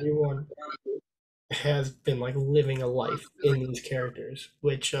felt like everyone has been like living a life in these characters.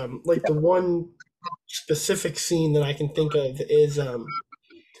 Which like the one specific scene that I can think of is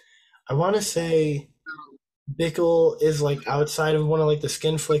I want to say Bickle is like outside of one of like the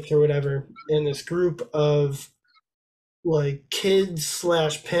skin flicks or whatever, and this group of like kids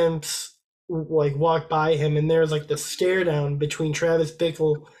slash pimps like walk by him, and there's like the stare down between Travis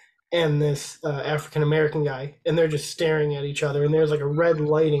Bickle and this African American guy, and they're just staring at each other, and there's like a red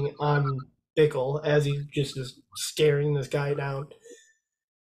lighting on Bickle as he just is staring this guy down,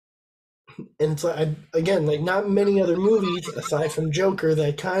 and it's like again, like not many other movies aside from Joker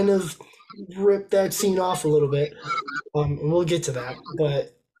that kind of rip that scene off a little bit, and we'll get to that,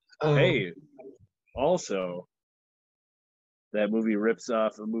 but um, Hey, also, that movie rips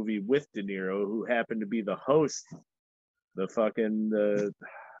off a movie with De Niro, who happened to be the host. The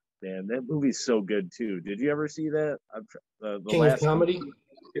man, that movie's so good too. Did you ever see that? The King of last one. Comedy,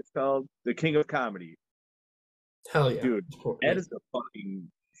 It's called The King of Comedy. hell yeah, Dude, that is a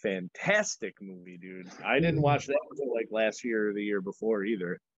fucking fantastic movie, dude. I didn't Mhm. watch that until like last year or the year before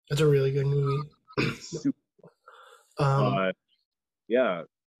either. That's a really good movie. Super. Um, Uh, yeah.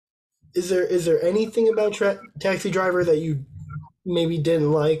 is there anything about Taxi Driver that you maybe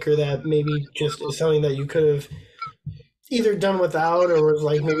didn't like, or that maybe just is something that you could have either done without, or was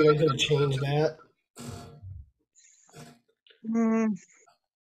like maybe they could have changed that? Mm,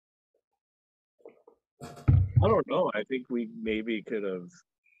 I don't know. I think we maybe could have.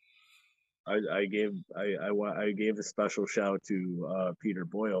 I gave a special shout to Peter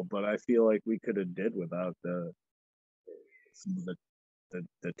Boyle, but I feel like we could have did without some of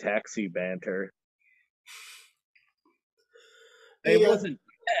the taxi banter. It Yeah, wasn't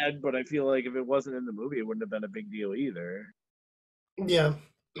bad, but I feel like if it wasn't in the movie, it wouldn't have been a big deal either. yeah.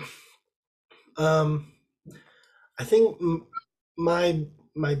 Um, I think my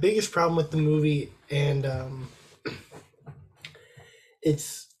my biggest problem with the movie, and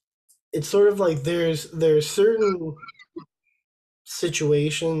it's it's sort of like there's certain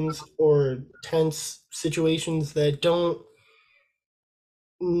situations or tense situations that don't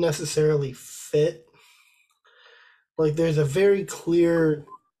necessarily fit. Like there's a very clear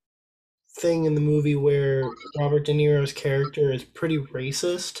thing in the movie where Robert De Niro's character is pretty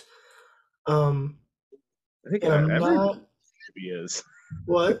racist. Um, I think and I'm every not movie is.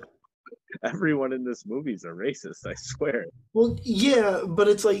 what? Everyone in this movie is a racist. I swear. Well, yeah, but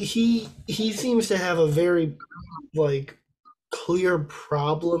it's like he seems to have a very like clear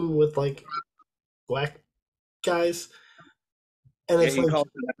problem with like black guys, and Yeah, it's he like calls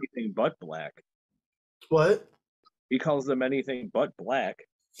them anything but black. what? He calls them anything but black.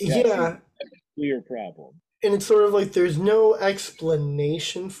 Yes, he's Yeah, a clear problem. and it's sort of like there's no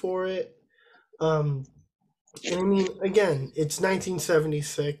explanation for it. Um, and I mean, again, it's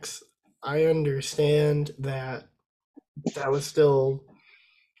 1976. I understand that that was still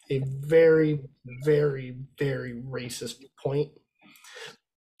a very, very, very racist point.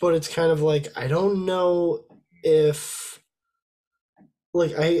 But it's kind of like, I don't know if,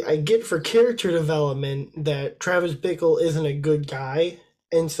 like, I get for character development that Travis Bickle isn't a good guy.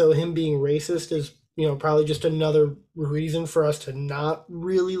 And so him being racist is, probably just another reason for us to not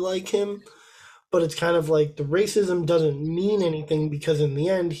really like him. But it's kind of like the racism doesn't mean anything because in the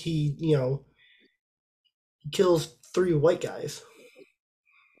end, he kills three white guys. So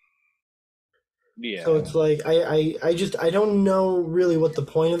Yeah, it's like I don't know really what the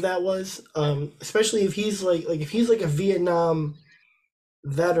point of that was. Especially if he's like if he's like a Vietnam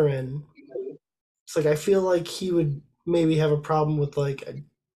veteran, it's like I feel like he would maybe have a problem with like a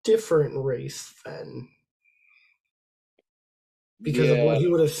different race then because of yeah, what he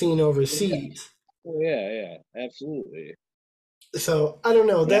would have seen overseas. yeah, absolutely. So I don't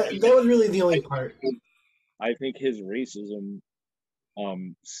know. But That was really the only part. I think his racism,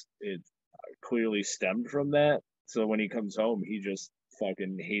 it clearly stemmed from that. So when he comes home, he just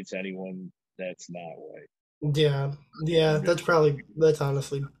fucking hates anyone that's not white. Yeah, yeah. That's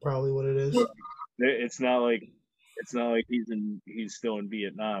honestly probably what it is. It's not like he's still in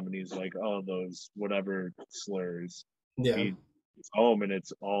Vietnam and he's like, oh, those whatever slurs. Yeah, He's home and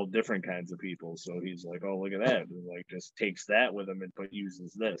it's all different kinds of people. So he's like, oh, look at that, and like just takes that with him and but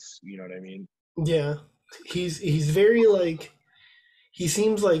uses this. You know what I mean? yeah. He's very like he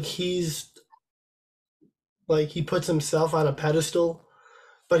seems like he puts himself on a pedestal,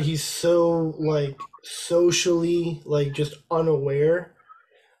 but he's so like socially like just unaware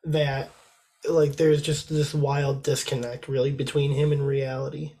that like there's just this wild disconnect really between him and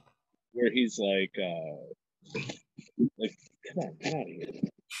reality. Where he's like, come on, get out of here.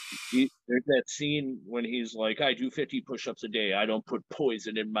 There's that scene when he's like, I do 50 push-ups a day. I don't put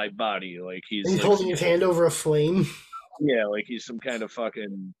poison in my body. Like And he's he's like holding some his hand over a flame. yeah, like he's some kind of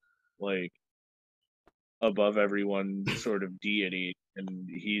fucking like above everyone sort of deity, and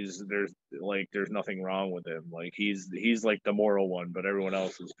there's nothing wrong with him. Like he's like the moral one, but everyone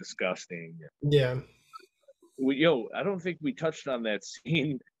else is disgusting. Yeah. I don't think we touched on that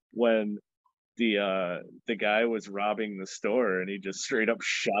scene when the guy was robbing the store and he just straight up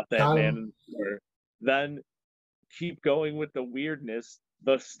shot that Got man him. in the store. Then keep going with the weirdness.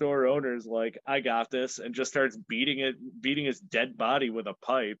 The store owner's like, I got this, and just starts beating his dead body with a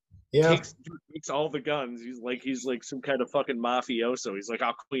pipe. Yeah. Takes all the guns. He's like some kind of fucking mafioso. He's like,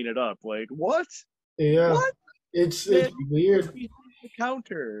 I'll clean it up. Like, what? Yeah. What? It's Man, weird. the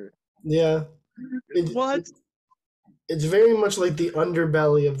counter. Yeah. What? It's very much like the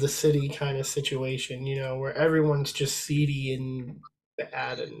underbelly of the city kind of situation, where everyone's just seedy and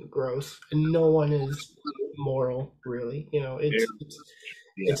bad and gross, and no one is moral, really. It's a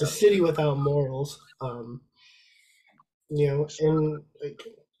Yeah, city without morals. And like,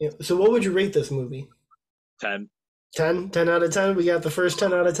 so what would you rate this movie? 10. 10? 10 out of 10? We got the first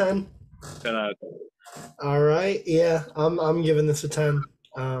 10 out of 10? 10 out of All right. Yeah, I'm giving this a 10.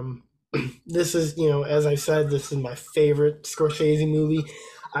 This is, as I said, this is my favorite Scorsese movie.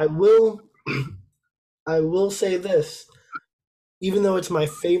 I will I will say this. Even though it's my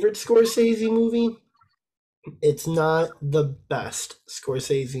favorite Scorsese movie, it's not the best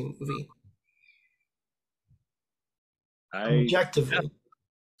Scorsese movie. 10. Yeah, Objectively.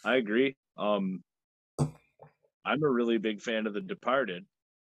 I agree. I'm a really big fan of The Departed.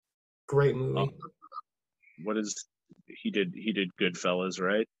 Great Um, movie. what is he did Goodfellas,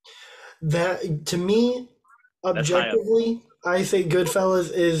 right? That to me, That's high up. objectively, I say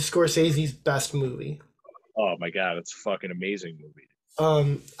Goodfellas is Scorsese's best movie. Oh my god, it's a fucking amazing movie.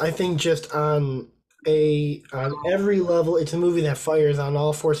 I think just on every level, it's a movie that fires on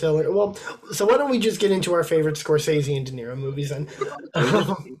all four cylinders. Well, so why don't we just get into our favorite Scorsese and De Niro movies then?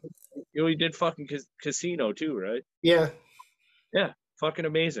 He did fucking Casino too, right? Yeah. Yeah, fucking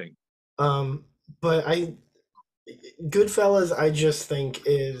amazing. Um, but Goodfellas, I just think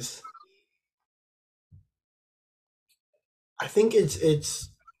I think it's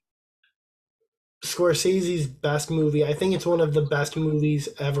Scorsese's best movie. I think it's one of the best movies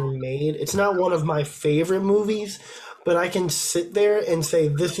ever made. It's not one of my favorite movies, but I can sit there and say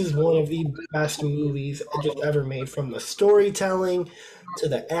this is one of the best movies just ever made, from the storytelling to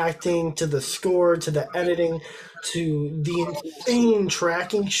the acting to the score to the editing to the insane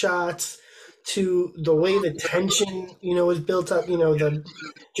tracking shots to the way the tension, is built up. The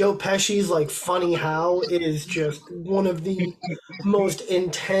Joe Pesci's like funny how is just one of the most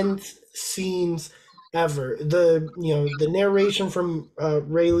intense scenes ever. The narration from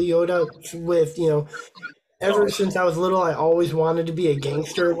Ray Liotta with ever Oh, since I was little, I always wanted to be a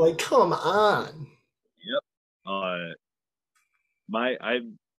gangster. Like, come on. yep.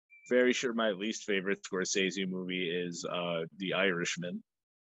 I'm very sure my least favorite Scorsese movie is The Irishman.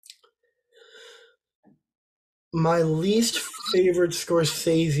 My least favorite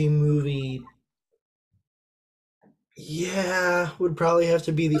Scorsese movie, yeah, would probably have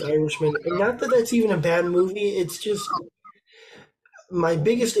to be The Irishman. And not that that's even a bad movie. It's just my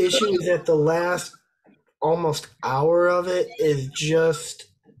biggest issue is that the last almost hour of it is just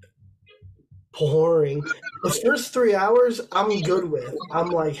boring. The first 3 hours, I'm good with. I'm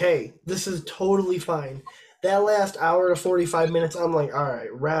like, hey, this is totally fine. That last hour to 45 minutes, I'm like, all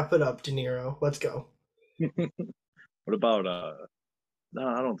right, wrap it up, De Niro. Let's go. What about no,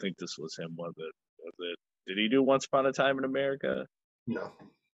 I don't think this was him, was it? Was it? Did he do Once Upon a Time in America? No.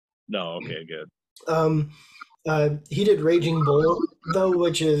 No, okay, good. Um, he did Raging Bull, though,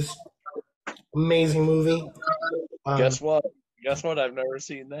 which is amazing movie. Um, Guess what? Guess what? I've never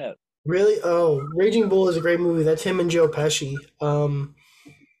seen that. really? Oh, Raging Bull is a great movie. That's him and Joe Pesci.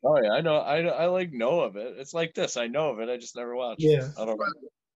 Oh yeah, I know. I like know of it. It's like this. I know of it. I just never watched it. Yeah. I don't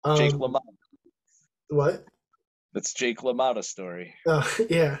know. Jake Um, LaMotta. what? It's Jake LaMotta story.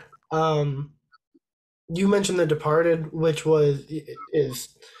 Yeah. Um, you mentioned The Departed, which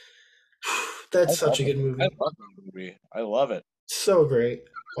is I that's such love a it. good I movie. love the movie. I love it. So great.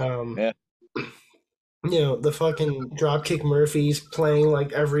 Yeah. The fucking Dropkick Murphys playing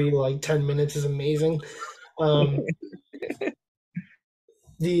like every like 10 minutes is amazing. Um,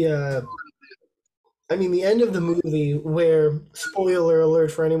 the I mean, the end of the movie, where, spoiler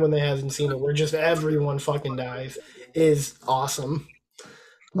alert for anyone that hasn't seen it, where just everyone fucking dies, is awesome.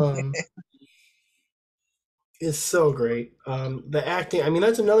 Um, it's so great. The acting, I mean,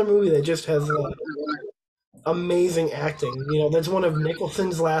 that's another movie that just has amazing acting. That's one of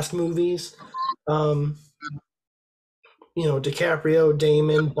Nicholson's last movies. Um, DiCaprio,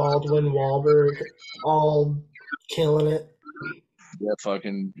 Damon, Baldwin, Wahlberg, all killing it. Yeah,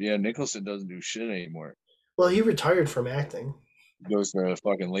 fucking yeah. Nicholson doesn't do shit anymore. Well, he retired from acting. He goes to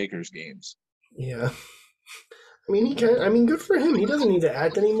fucking Lakers games. Yeah. I mean, I mean, good for him. He doesn't need to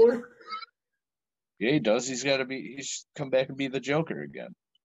act anymore. Yeah, he does. He's got to be. He's come back and be the Joker again.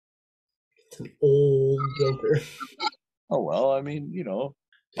 It's an old Joker. Oh well, I mean, all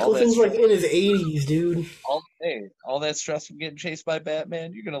that Nicholson's like stress, in his 80s, dude. all that stress from getting chased by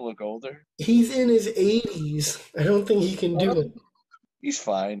Batman. You're gonna look older. He's in his 80s. I don't think he can do Well, it. he's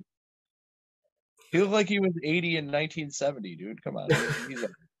fine. He looked like he was 80 in 1970, dude. Come on, he's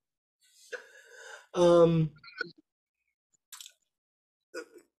um,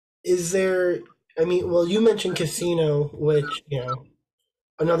 is there? I mean, well, you mentioned Casino, which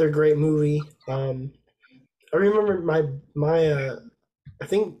another great movie. I remember I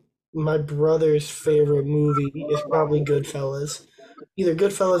think my brother's favorite movie is probably Goodfellas. Either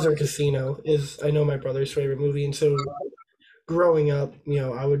Goodfellas or Casino is, I know, my brother's favorite movie, and so growing up,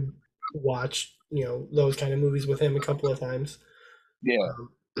 I would watch those kind of movies with him a couple of times. yeah,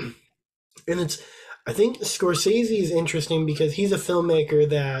 Um, and I think Scorsese is interesting because he's a filmmaker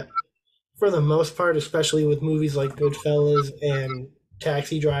that, for the most part, especially with movies like Goodfellas and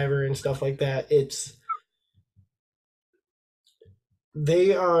Taxi Driver and stuff like that,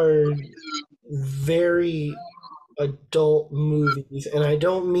 they are very adult movies, and I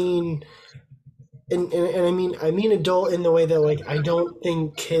don't mean and I mean adult in the way that, like, I don't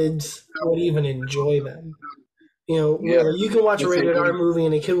think kids would even enjoy them. yeah. Where like, you can watch a Because they rated R wouldn't. movie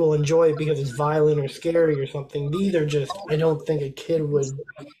and a kid will enjoy it because it's violent or scary or something. These are just, I don't think a kid would.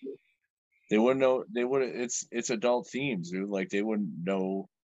 They wouldn't know. They would. It's adult themes, dude. Like they wouldn't know.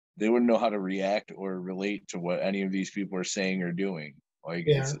 They wouldn't know how to react or relate to what any of these people are saying or doing. Like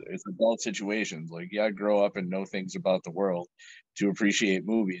Yeah, it's adult situations. Like yeah, grow up and know things about the world to appreciate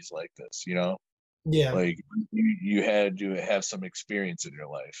movies like this. yeah, Like you had to have some experience in your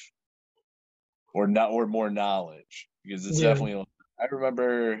life, or not, or more knowledge, because it's yeah, definitely. I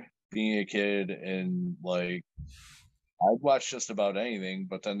remember being a kid and like I'd watch just about anything,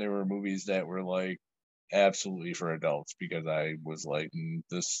 but then there were movies that were like absolutely for adults because I was like,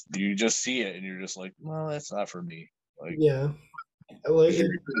 this, you just see it and you're just like, well, that's not for me. Like, yeah. Like because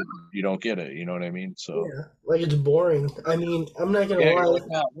it, you don't get it, you know what I mean? So, yeah, like it's boring. I mean, I'm not gonna yeah, you're lie. like,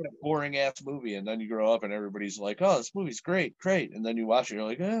 oh, what a boring ass movie. And then you grow up and everybody's like, oh, this movie's great, great. And then you watch it, you're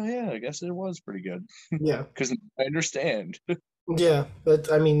like, oh, yeah, I guess it was pretty good. Yeah, Because I understand. yeah.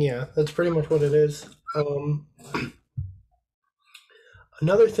 But I mean, yeah, that's pretty much what it is.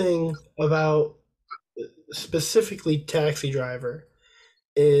 Another thing about specifically Taxi Driver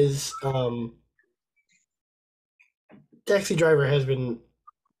is Taxi Driver has been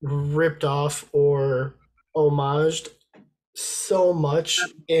ripped off or homaged so much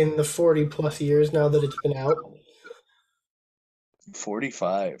in the 40 plus years now that it's been out.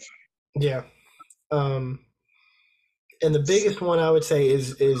 45. Yeah. Um, and the biggest one I would say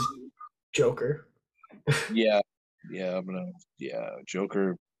is Joker. Yeah, yeah, yeah,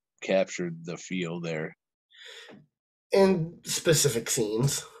 Joker captured the feel there. And specific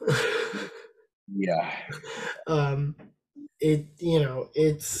scenes. Yeah. um,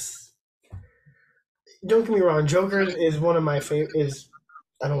 it's don't get me wrong. Joker is one of my favorite. Is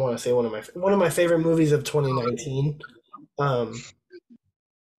I don't want to say one of my favorite movies of 2019. Um,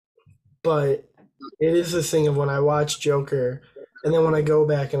 but it is this thing of when I watch Joker, and then when I go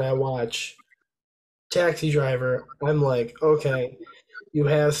back and I watch Taxi Driver, I'm like, okay, you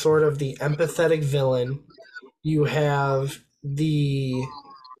have sort of the empathetic villain. You have the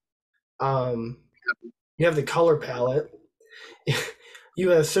um, you have the color palette. You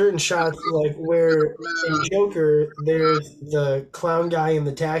have certain shots like where in Joker there's the clown guy in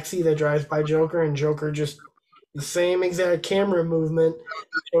the taxi that drives by Joker, and Joker just the same exact camera movement.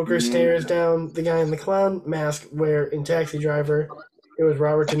 Joker stares down the guy in the clown mask, where in Taxi Driver it was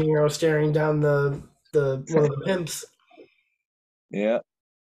Robert De Niro staring down the one of the pimps. Yeah.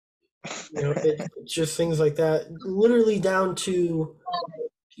 It's just things like that, literally down to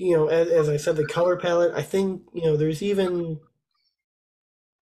as I said, the color palette. I think there's even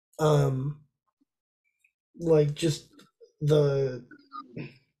um like just the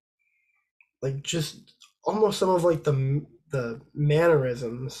just almost some of like the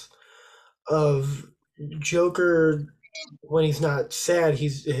mannerisms of Joker when he's not sad.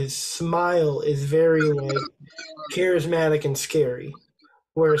 His smile is very like charismatic and scary.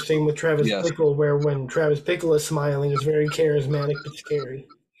 Whereas same with Travis Yes. Bickle, where when Travis Bickle is smiling, is very charismatic but scary.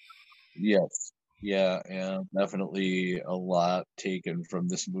 Yes. Yeah, yeah. Definitely a lot taken from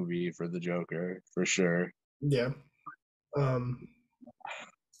this movie for the Joker, for sure. Yeah. Um.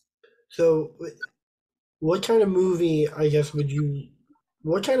 So, what kind of movie? I guess would you?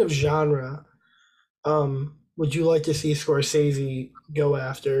 What kind of genre would you like to see Scorsese go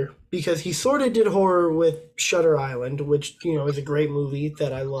after? Because he sort of did horror with Shutter Island, which is a great movie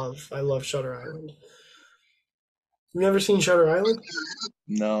that I love. I love Shutter Island. You never seen Shutter Island?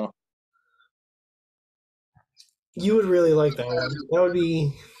 No. You would really like that one. That would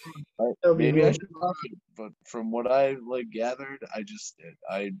be Maybe I really. should watch it, but from what I like gathered,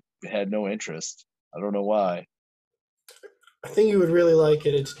 I had no interest. I don't know why. I think you would really like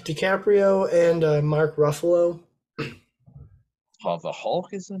it. It's DiCaprio and Mark Ruffalo. Oh, the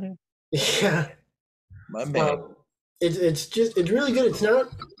Hulk is in it? Yeah. My man. Um, it's really good.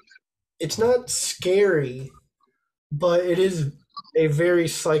 It's not scary, but it is a very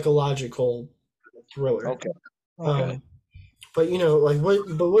psychological thriller. Okay. Okay. Um, but like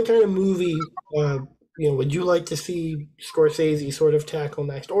what kind of movie would you like to see Scorsese sort of tackle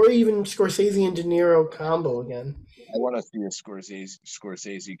next, or even Scorsese and De Niro combo again? I want to see a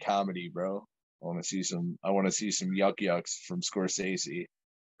Scorsese comedy, bro. I want to see some yuck yucks from Scorsese.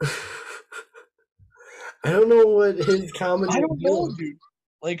 I don't know what his comedy I would don't be know, like. dude.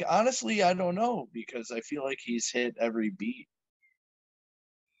 Like honestly, I don't know because I feel like he's hit every beat.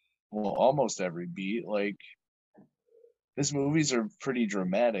 Well, almost every beat. Like his movies are pretty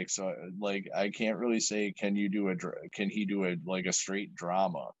dramatic, so like I can't really say can he do a like a straight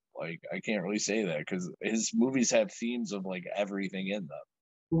drama? Like I can't really say that because his movies have themes of like everything in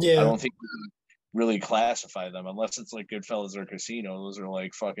them. I Yeah. don't think you can really classify them unless it's like Goodfellas or Casino. Those are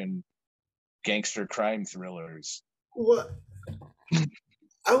like fucking gangster crime thrillers. What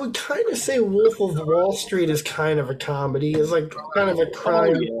I would kind of say Wolf of Wall Street is kind of a comedy. It's like kind of a Oh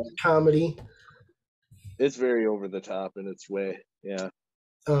crime yeah, comedy. it's very over the top in its way. Yeah,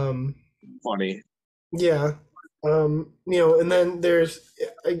 Um, funny. yeah. And then there's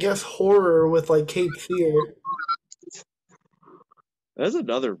I guess horror with like Cape Fear. That's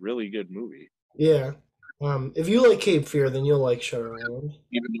another really good movie. Yeah. If you like Cape Fear, then you'll like Shutter Island.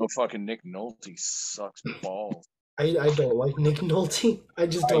 Even though fucking Nick Nolte sucks balls. I don't like Nick Nolte. I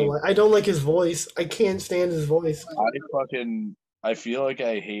I don't like his voice. I can't stand his voice. I feel like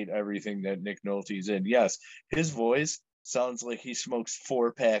I hate everything that Nick Nolte's in. Yes, his voice sounds like he smokes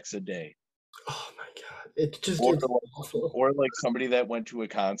 4 packs a day. Oh my god. It's Or awful. or like somebody that went to a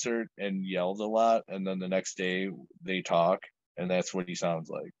concert and yelled a lot and then the next day they talk and that's what he sounds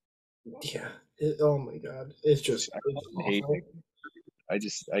like. Yeah. Oh my god. It's just I it's hate awful.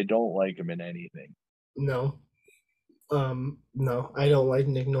 Nick. I don't like him in anything. No. No, I don't like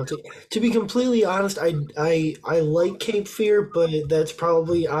Nick Nolte. To be completely honest, I like Cape Fear, but that's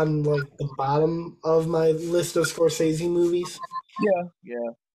probably on like the bottom of my list of Scorsese movies. Yeah, yeah.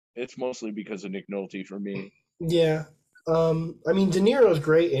 It's mostly because of Nick Nolte for me. Yeah. I mean, De Niro's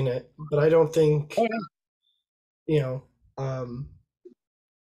great in it, but I don't Oh think, yeah. you know, um,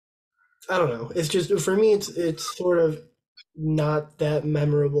 I don't know. It's just for me, it's sort of not that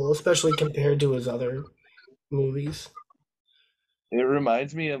memorable, especially compared to his other movies. It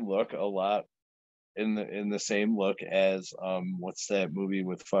reminds me in look a lot in the same look as what's that movie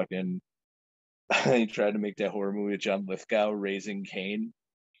with fucking he tried to make that horror movie with John Lithgow, Raising Cain.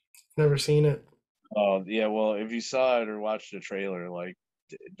 Never seen it. Oh yeah, well if you saw it or watched the trailer, like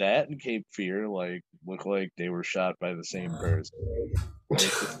that and Cape Fear like look like they were shot by the same person.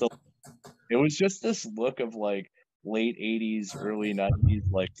 Like it was just this look of like late 80s, early 90s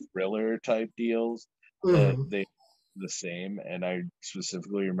like thriller type deals that Hmm. they the same, and I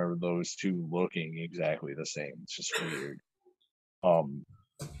specifically remember those two looking exactly the same. It's just weird. Um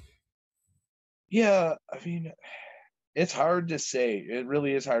yeah, I mean it's hard to say. It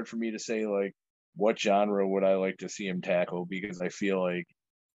really is hard for me to say like what genre would I like to see him tackle because I feel like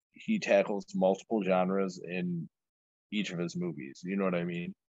he tackles multiple genres in each of his movies. You know what I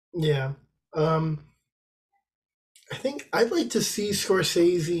mean? Yeah. Um, I think I'd like to see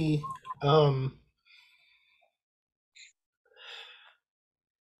Scorsese. Um,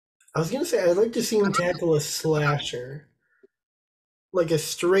 I was gonna say I'd like to see him tackle a slasher, like a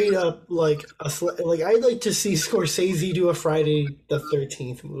straight up like I'd like to see Scorsese do a Friday the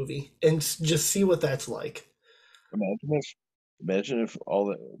 13th movie and just see what that's like. Imagine if imagine if all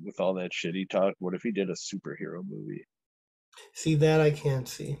that with all that shit he talked, what if he did a superhero movie? See that I can't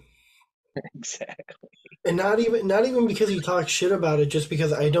see, Exactly. and not even because he talks shit about it, just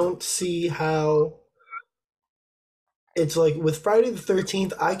because I don't see how it's like with Friday the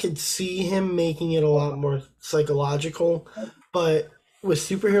 13th, I could see him making it a lot more psychological, but with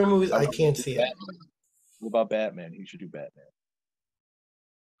superhero movies, How I about can't see it. Batman? What about Batman? He should do Batman.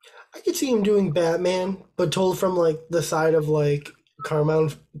 I could see him doing Batman, but told from like the side of like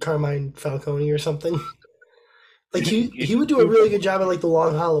Carmine Falcone or something. Like He he should would do a do really good job at like the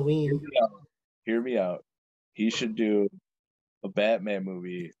Long hear Halloween. me out. Hear me out. He should do a Batman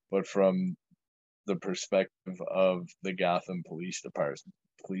movie, but from the perspective of the Gotham Police Department.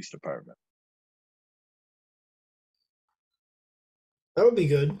 Police Department. That would be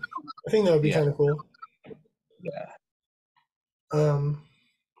good. I think that would be Yeah, kind of cool. yeah. Um,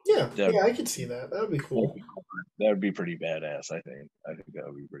 yeah, That yeah, I could see that. That would be cool. that would be pretty badass. I think. I think that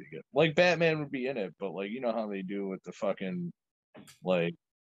would be pretty good. Like Batman would be in it, but like you know how they do with the fucking like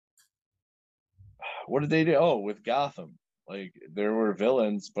what did they do? Oh, with Gotham. Like there were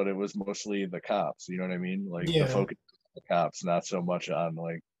villains, but it was mostly the cops. You know what I mean? Like the Yeah, focus on the cops, not so much on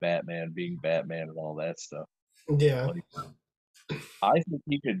like Batman being Batman and all that stuff. yeah. Like I think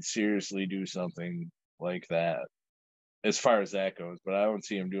he could seriously do something like that as far as that goes, but I don't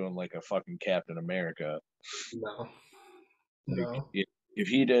see him doing like a fucking Captain America. No, Like no. if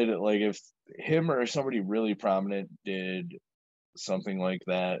he did like if him or somebody really prominent did something like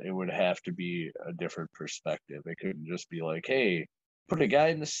that, it would have to be a different perspective. It couldn't just be like, hey, put a guy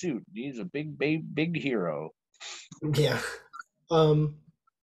in the suit. He's a big hero. Yeah. Um,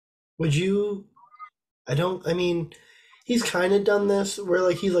 would you? I don't. I mean, he's kind of done this where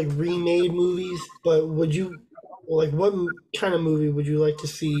like he's like remade movies, but would you like what kind of movie would you like to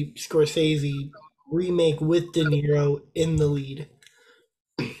see Scorsese remake with De Niro in the lead?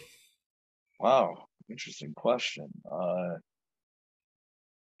 Wow, interesting question.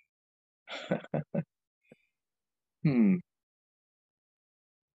 Hmm.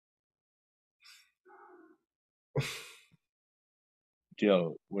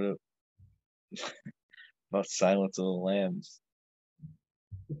 Joe, what about Silence of the Lambs?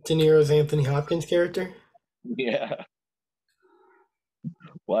 De Niro's Anthony Hopkins character? Yeah,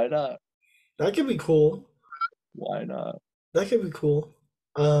 why not? That could be cool. Why not? That could be cool.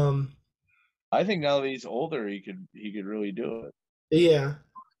 Um, I think now that he's older, he could really do it. yeah.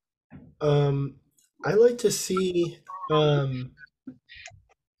 Um, I like to see. Um,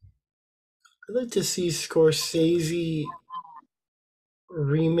 I like to see Scorsese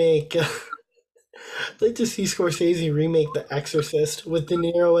remake. I'd like to see Scorsese remake The Exorcist with De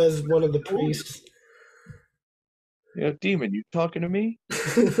Niro as one of the priests. Yeah, Demon, you talking to me?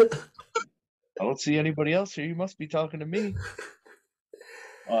 I don't see anybody else here. You must be talking to me.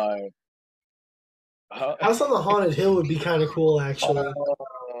 Uh, how, House on the Haunted Hill would be kind of cool, actually.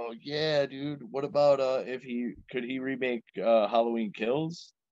 oh yeah, dude. What about if he could he remake Halloween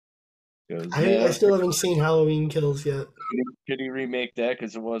Kills? Because I man, still haven't seen Halloween Kills yet. could he remake that?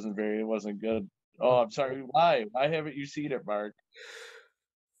 Because it wasn't good. Oh, I'm sorry. Why? Why haven't you seen it, Mark?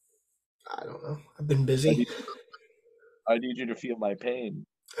 I don't know. I've been I busy. need, I need you to feel my pain.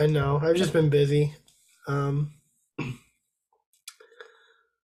 I know. I've just been busy. Um,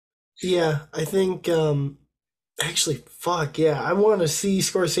 yeah, I think. Actually, fuck yeah, I want to see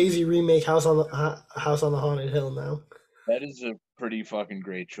Scorsese remake House on the Haunted Hill now. That is a pretty fucking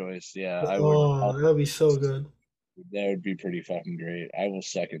great choice. Yeah, I would. Oh, that'd be so good. That would be pretty fucking great. I will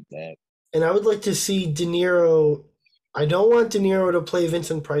second that. And I would like to see De Niro. I don't want De Niro to play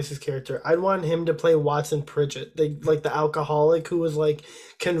Vincent Price's character. I'd want him to play Watson Pritchett, like the alcoholic who was like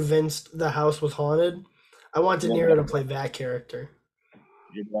convinced the house was haunted. I want De Niro to play that character.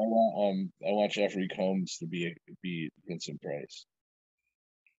 I want Jeffrey Combs to be Vincent Price.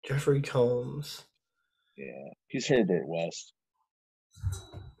 Jeffrey Combs. Yeah, he's Herbert West,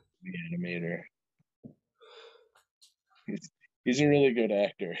 the animator. He's he's a really good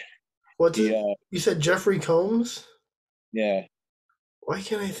actor. What's He it? You said Jeffrey Combs? yeah, Why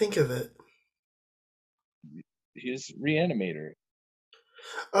can't I think of it? he's Reanimator.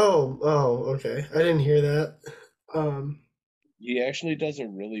 Oh, okay. I didn't hear that. Um, He actually does a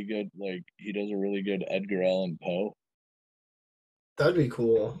really good he does a really good Edgar Allan Poe. that'd be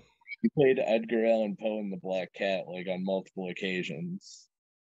cool. He played Edgar Allan Poe in The Black Cat on multiple occasions.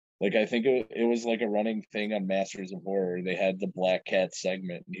 I think it was like a running thing on Masters of Horror. They had the Black Cat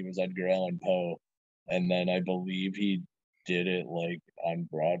segment, and he was Edgar Allan Poe, and then I believe he did it on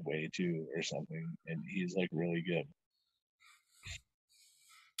Broadway too or something, and he's really good.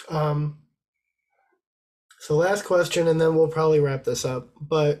 Um, so last question, and then we'll probably wrap this up.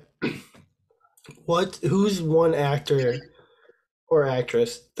 But who's one actor or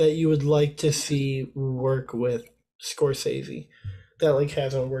actress that you would like to see work with Scorsese that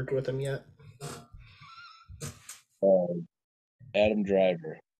hasn't worked with him yet? Uh, Adam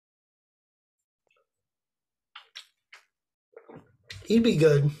Driver. He'd be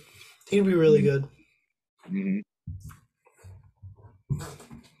good. He'd be really good. Mm-hmm.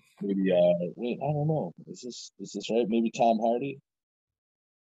 Maybe wait, I don't know. Is this right? Maybe Tom Hardy.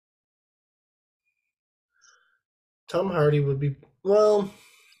 Tom Hardy would be well.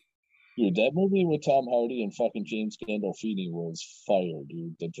 Dude, that movie with Tom Hardy and fucking James Gandolfini was fire,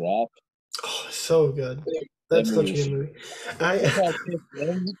 dude. The Drop. Oh, so good. That That's such movie a was. good movie. That's why I I pick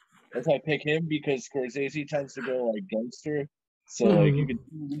him. That's why I pick him because Scorsese tends to go gangster. So you Mhm. can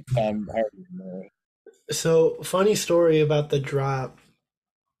see Tom Hardy in there. So funny story about the drop.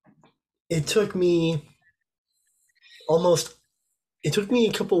 It took me almost. It took me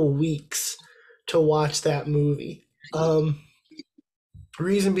a couple of weeks to watch that movie.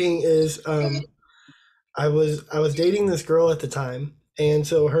 Reason being is I was dating this girl at the time, and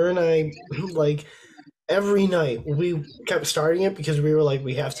so her and I every night we kept starting it because we were like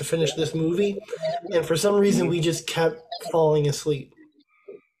we have to finish this movie, and for some reason we just kept falling asleep.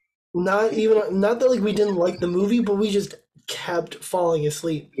 Not that we didn't like the movie, but we just kept falling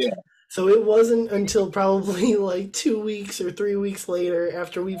asleep. Yeah. So it wasn't until probably 2 weeks or 3 weeks later,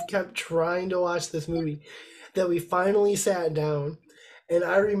 after we've kept trying to watch this movie, that we finally sat down. And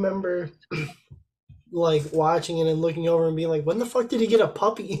I remember watching it and looking over and being like, when the fuck did he get a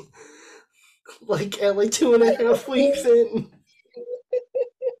puppy? At 2.5 weeks in.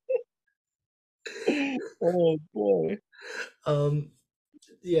 Oh boy.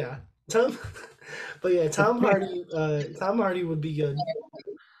 Yeah. But yeah, Tom Hardy would be good.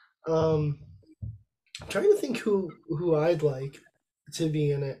 I'm trying to think who I'd like to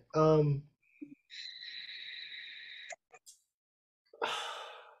be in it.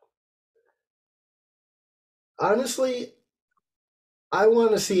 Honestly, I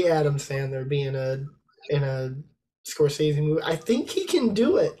want to see Adam Sandler be in a Scorsese movie. I think he can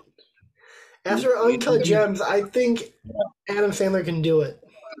do it. After Uncut Gems, I think Adam Sandler can do it.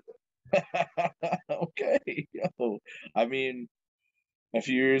 Okay. Yo. I mean, a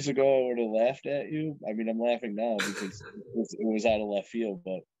few years ago I would have laughed at you. I mean, I'm laughing now because it was out of left field,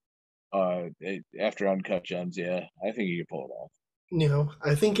 but after Uncut Gems, yeah, I think he could pull it off.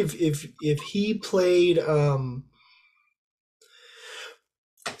 I think if he played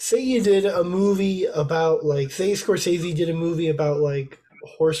say you did a movie about say Scorsese did a movie about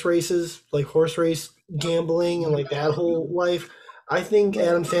horse races, horse race gambling and that whole life, I think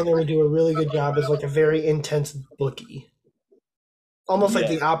Adam Sandler would do a really good job as a very intense bookie. Almost like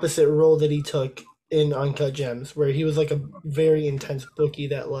Yeah, the opposite role that he took in Uncut Gems, where he was a very intense bookie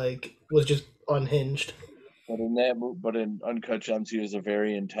that was just unhinged. but in Uncut Gems, he was a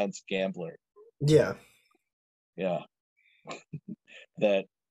very intense gambler. Yeah. Yeah, that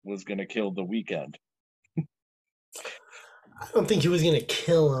was gonna kill The Weeknd. I don't think he was gonna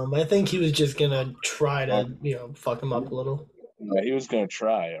kill him. I think he was just gonna try to, fuck him up a little. Yeah, he was gonna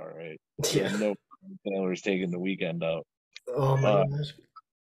try. All right. Yeah. There's no Taylor's taking The Weeknd out. Oh my gosh.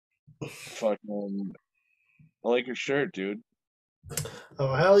 Fucking, I like your shirt, dude.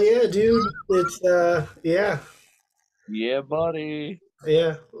 Oh hell yeah, dude! It's yeah. Yeah, buddy.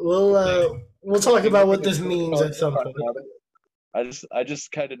 Yeah. We'll talk about what this means at some point. I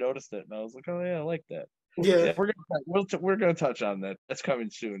just kind of noticed it, and I was like, oh yeah, I like that. Yeah. We're gonna touch on that. That's coming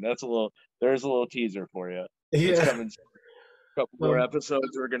soon. There's a little teaser for you. Yeah. It's coming soon. A couple more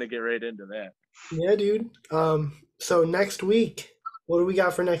episodes. We're gonna get right into that. Yeah, dude. So next week, what do we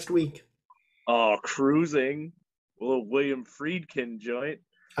got for next week? Oh, Cruising. A little William Friedkin joint.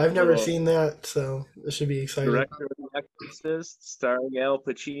 I've never seen that, so this should be exciting. Director of The Exorcist, starring Al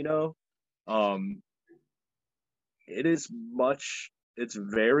Pacino. It's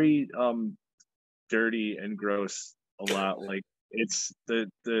very dirty and gross. A lot like it's the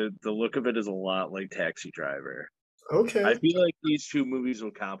look of it is a lot like Taxi Driver. Okay. I feel like these two movies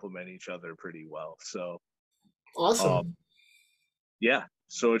will complement each other pretty well. So awesome. Yeah.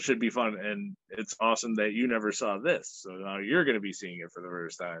 So it should be fun, and it's awesome that you never saw this. So now you're going to be seeing it for the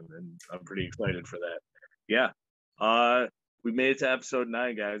first time, and I'm pretty excited for that. Yeah. We made it to episode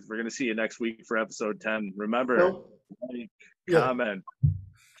 9, guys. We're going to see you next week for episode 10. Remember, comment,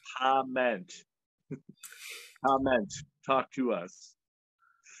 talk to us,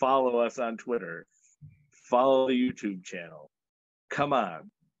 follow us on Twitter, follow the YouTube channel. Come on.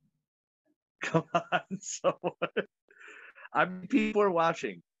 Someone. I mean, people are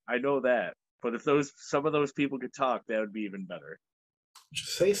watching. I know that, but if some of those people could talk, that would be even better.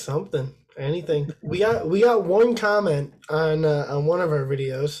 Just say something, anything. We got one comment on one of our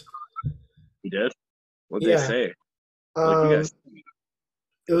videos. We did. What'd they say? It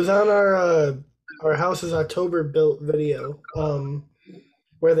was on our house's October built video,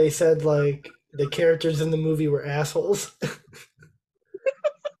 where they said like the characters in the movie were assholes, and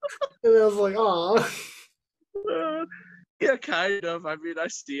I was like, "Aw." Yeah, kind of. I mean, I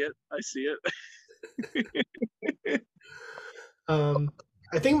see it. I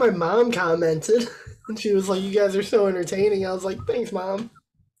think my mom commented, and she was like, "You guys are so entertaining." I was like, "Thanks, Mom."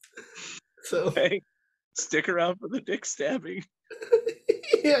 So hey, stick around for the dick stabbing.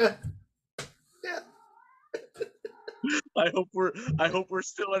 Yeah. I hope we're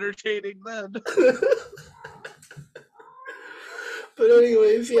still entertaining then. But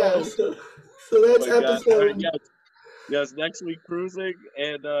anyways, yeah. So that's episode. Yes, next week Cruising,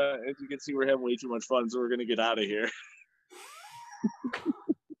 and as you can see, we're having way too much fun, so we're gonna get out of here.